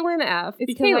or Kaylin F.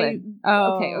 It's Kaylin.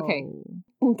 Okay.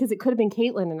 Because it could have been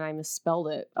Caitlin and I misspelled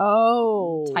it.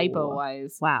 Oh.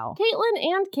 Typo-wise. Wow. Caitlin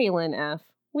and Kaylin F.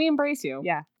 We embrace you.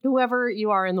 Yeah. Whoever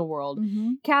you are in the world.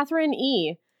 Mm-hmm. Catherine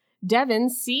E. Devin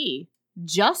C.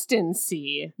 Justin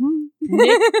C.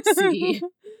 Nick C.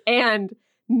 And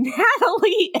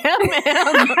Natalie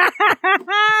M.M.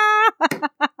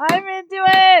 I'm into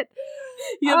it.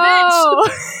 You bitch.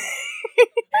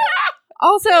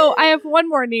 Also, I have one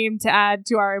more name to add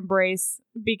to our embrace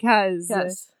because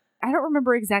I don't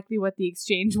remember exactly what the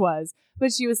exchange was,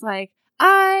 but she was like,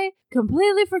 I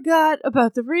completely forgot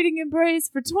about the Reading Embrace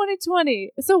for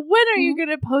 2020. So when are you going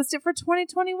to post it for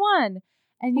 2021?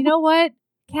 And you know what?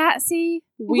 Catsy,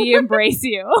 we embrace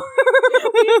you.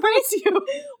 We embrace you.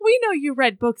 We know you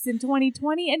read books in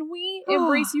 2020 and we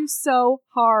embrace you so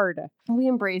hard. We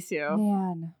embrace you.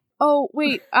 Man. Oh,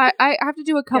 wait. I have to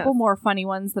do a couple more funny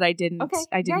ones that I didn't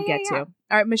get to.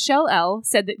 All right. Michelle L.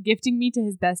 said that Gifting Me to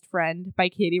His Best Friend by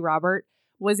Katie Robert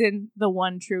was in the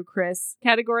One True Chris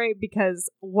category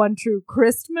because One True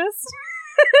Christmas.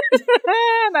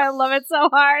 And I love it so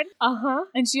hard. Uh-huh.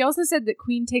 And she also said that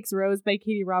Queen Takes Rose by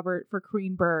Katie Robert for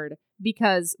Queen Bird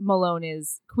because Malone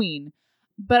is Queen.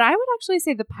 But I would actually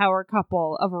say the power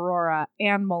couple of Aurora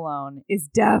and Malone is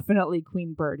definitely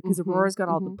Queen Bird because Aurora's got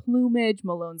all the plumage,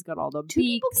 Malone's got all the beaks.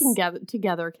 Two people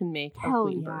together can make a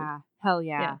Queen Bird. Hell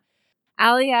yeah.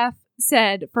 Allie F.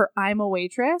 said for I'm a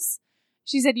Waitress,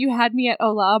 she said, you had me at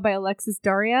Hola by Alexis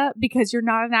Daria because you're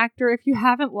not an actor if you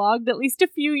haven't logged at least a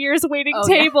few years waiting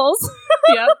tables.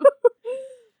 Yep.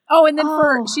 Oh, and then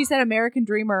she said American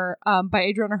Dreamer by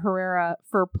Adriana Herrera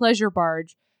for Pleasure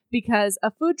Barge because a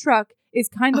food truck is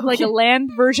kind of like a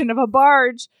land version of a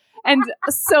barge. And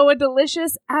so a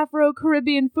delicious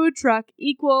Afro-Caribbean food truck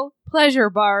equal pleasure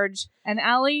barge. And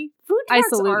Allie, food trucks I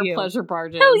salute are you. Pleasure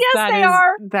barges. Hell yes, they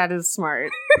are. That is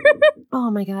smart.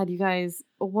 Oh my God, you guys.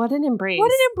 What an embrace.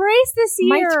 What an embrace this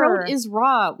year. My throat is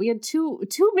raw. We had too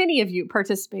many of you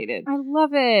participated. I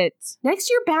love it. Next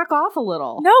year, back off a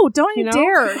little. No, don't you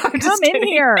dare. Come in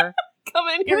here. Come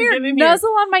in here. Come here. Nuzzle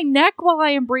on my neck while I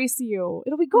embrace you.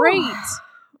 It'll be great.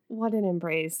 What an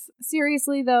embrace.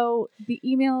 Seriously, though, the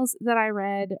emails that I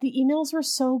read. The emails were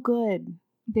so good.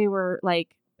 They were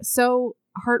like so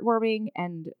heartwarming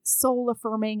and soul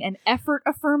affirming and effort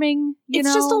affirming.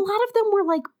 It's just a lot of them were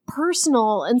like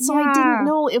personal. And so I didn't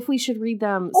know if we should read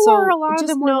them. Or so a lot of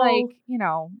them were like,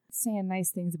 saying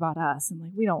nice things about us. And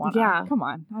like, we don't want to. Come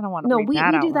on. I don't want to read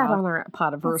that. No, we do that on our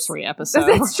Podiversary episode.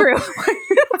 That's true.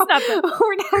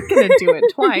 We're not going to do it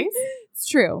twice. It's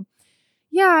true.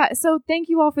 Yeah, so thank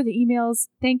you all for the emails.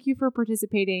 Thank you for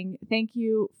participating. Thank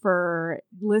you for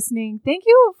listening. Thank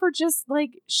you for just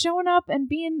like showing up and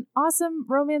being awesome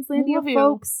Romancelandia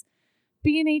folks,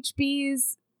 being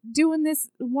HBs, doing this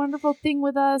wonderful thing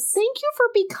with us. Thank you for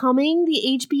becoming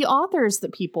the HB authors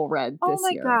that people read this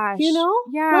year. Oh my gosh. You know?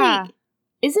 Yeah. Like,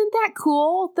 isn't that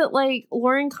cool that like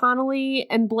Lauren Connolly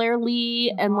and Blair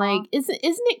Lee and like isn't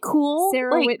it cool?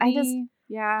 Sarah like, Whitney.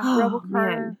 Rebel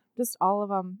Carter. Man. Just all of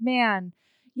them. Man.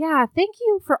 Yeah, thank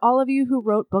you for all of you who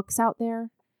wrote books out there.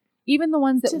 Even the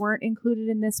ones that weren't included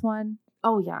in this one.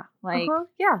 Oh, yeah. Like,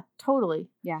 yeah, totally.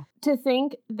 Yeah. To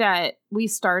think that we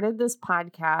started this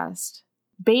podcast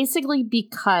basically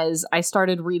because I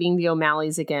started reading the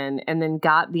O'Malleys again and then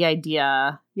got the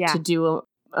idea to do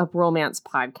a romance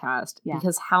podcast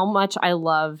because how much I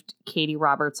loved Katie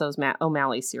Roberts'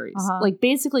 O'Malley series. Like,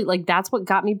 basically, like, that's what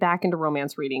got me back into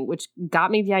romance reading, which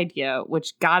got me the idea,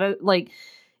 which got it, like,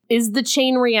 is the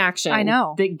chain reaction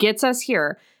that gets us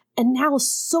here. And now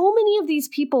so many of these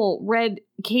people read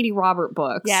Katie Robert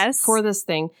books for this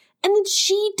thing. And then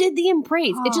she did The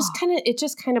Embrace. It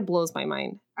just kind of blows my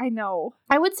mind. I know.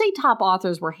 I would say top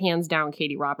authors were hands down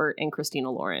Katie Robert and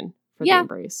Christina Lauren for The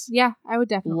Embrace. Yeah, I would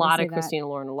definitely say that. A lot of Christina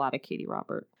Lauren, a lot of Katie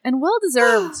Robert. And well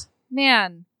deserved.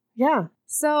 Man. Yeah.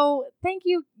 So thank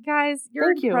you guys.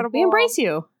 You're incredible. We embrace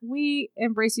you. We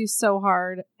embrace you so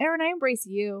hard. Erin, I embrace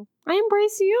you. I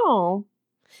embrace you.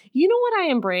 You know what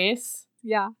I embrace?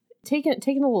 Yeah. Taking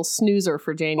a little snoozer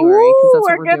for January because that's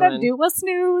what we're gonna do a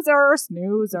snoozer.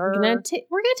 We're gonna take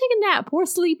a nap. We're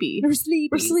sleepy. We're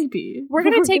sleepy. We're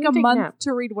gonna take a month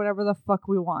to read whatever the fuck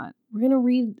we want. We're gonna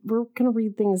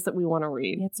read things that we want to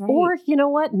read. That's right. Or you know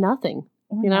what? Nothing.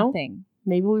 Or nothing.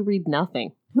 Maybe we read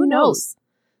nothing. Who knows?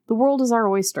 The world is our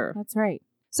oyster. That's right.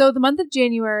 So the month of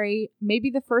January, maybe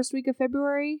the first week of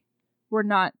February, we're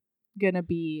not gonna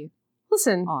be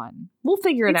on. We'll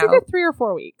figure it out. It's either 3 or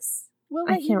 4 weeks.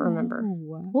 I can't remember.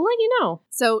 We'll let you know.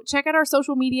 So check out our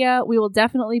social media. We'll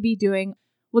definitely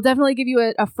give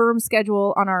you a firm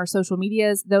schedule on our social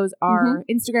medias. Those are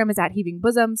Instagram is at Heaving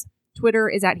Bosoms. Twitter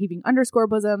is at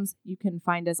Heaving_Bosoms. You can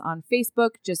find us on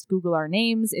Facebook. Just Google our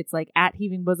names. It's like at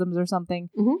Heaving Bosoms or something.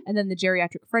 And then the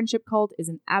Geriatric Friendship Cult is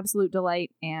an absolute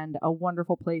delight and a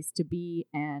wonderful place to be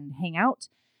and hang out.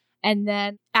 And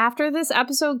then after this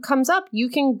episode comes up, you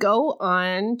can go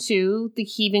on to the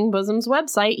Heaving Bosoms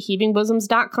website,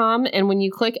 heavingbosoms.com. And when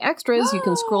you click extras, you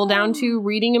can scroll down to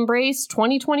Reading Embrace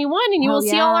 2021 and you will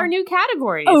see all our new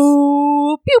categories.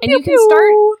 Oh, pew, and pew, you can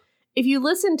start, if you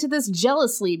listen to this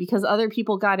jealously because other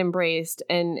people got embraced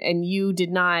and you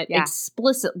did not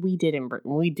we did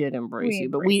embrace you,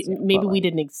 but we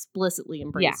didn't explicitly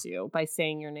embrace you by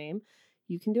saying your name.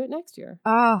 You can do it next year.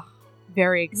 Oh.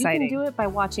 Very exciting. You can do it by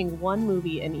watching one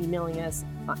movie and emailing us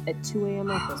at 2 a.m.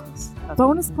 on Christmas. That's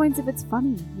bonus points if it's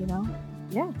funny, you know?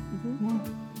 Yeah. Yeah.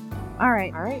 All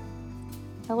right.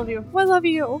 I love you. I love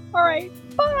you. All right.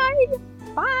 Bye.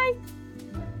 Bye.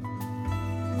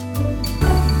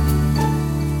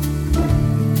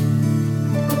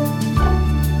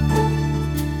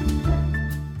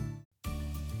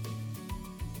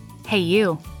 Hey,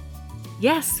 you.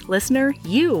 Yes, listener,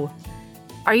 you.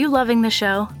 Are you loving the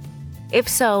show? If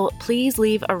so, please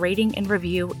leave a rating and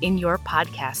review in your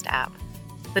podcast app.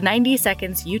 The 90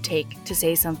 seconds you take to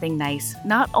say something nice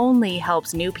not only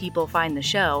helps new people find the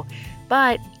show,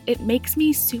 but it makes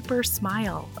me super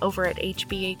smile over at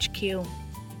HBHQ.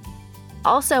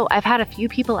 Also, I've had a few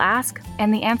people ask,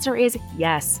 and the answer is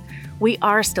yes. We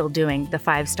are still doing the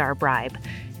 5-star bribe.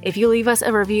 If you leave us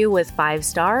a review with 5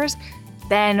 stars,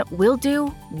 then we'll do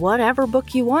whatever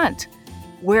book you want.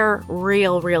 We're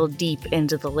real deep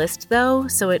into the list, though,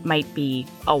 so it might be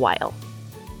a while.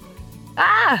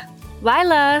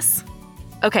 Lilas!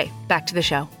 Okay, back to the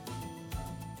show.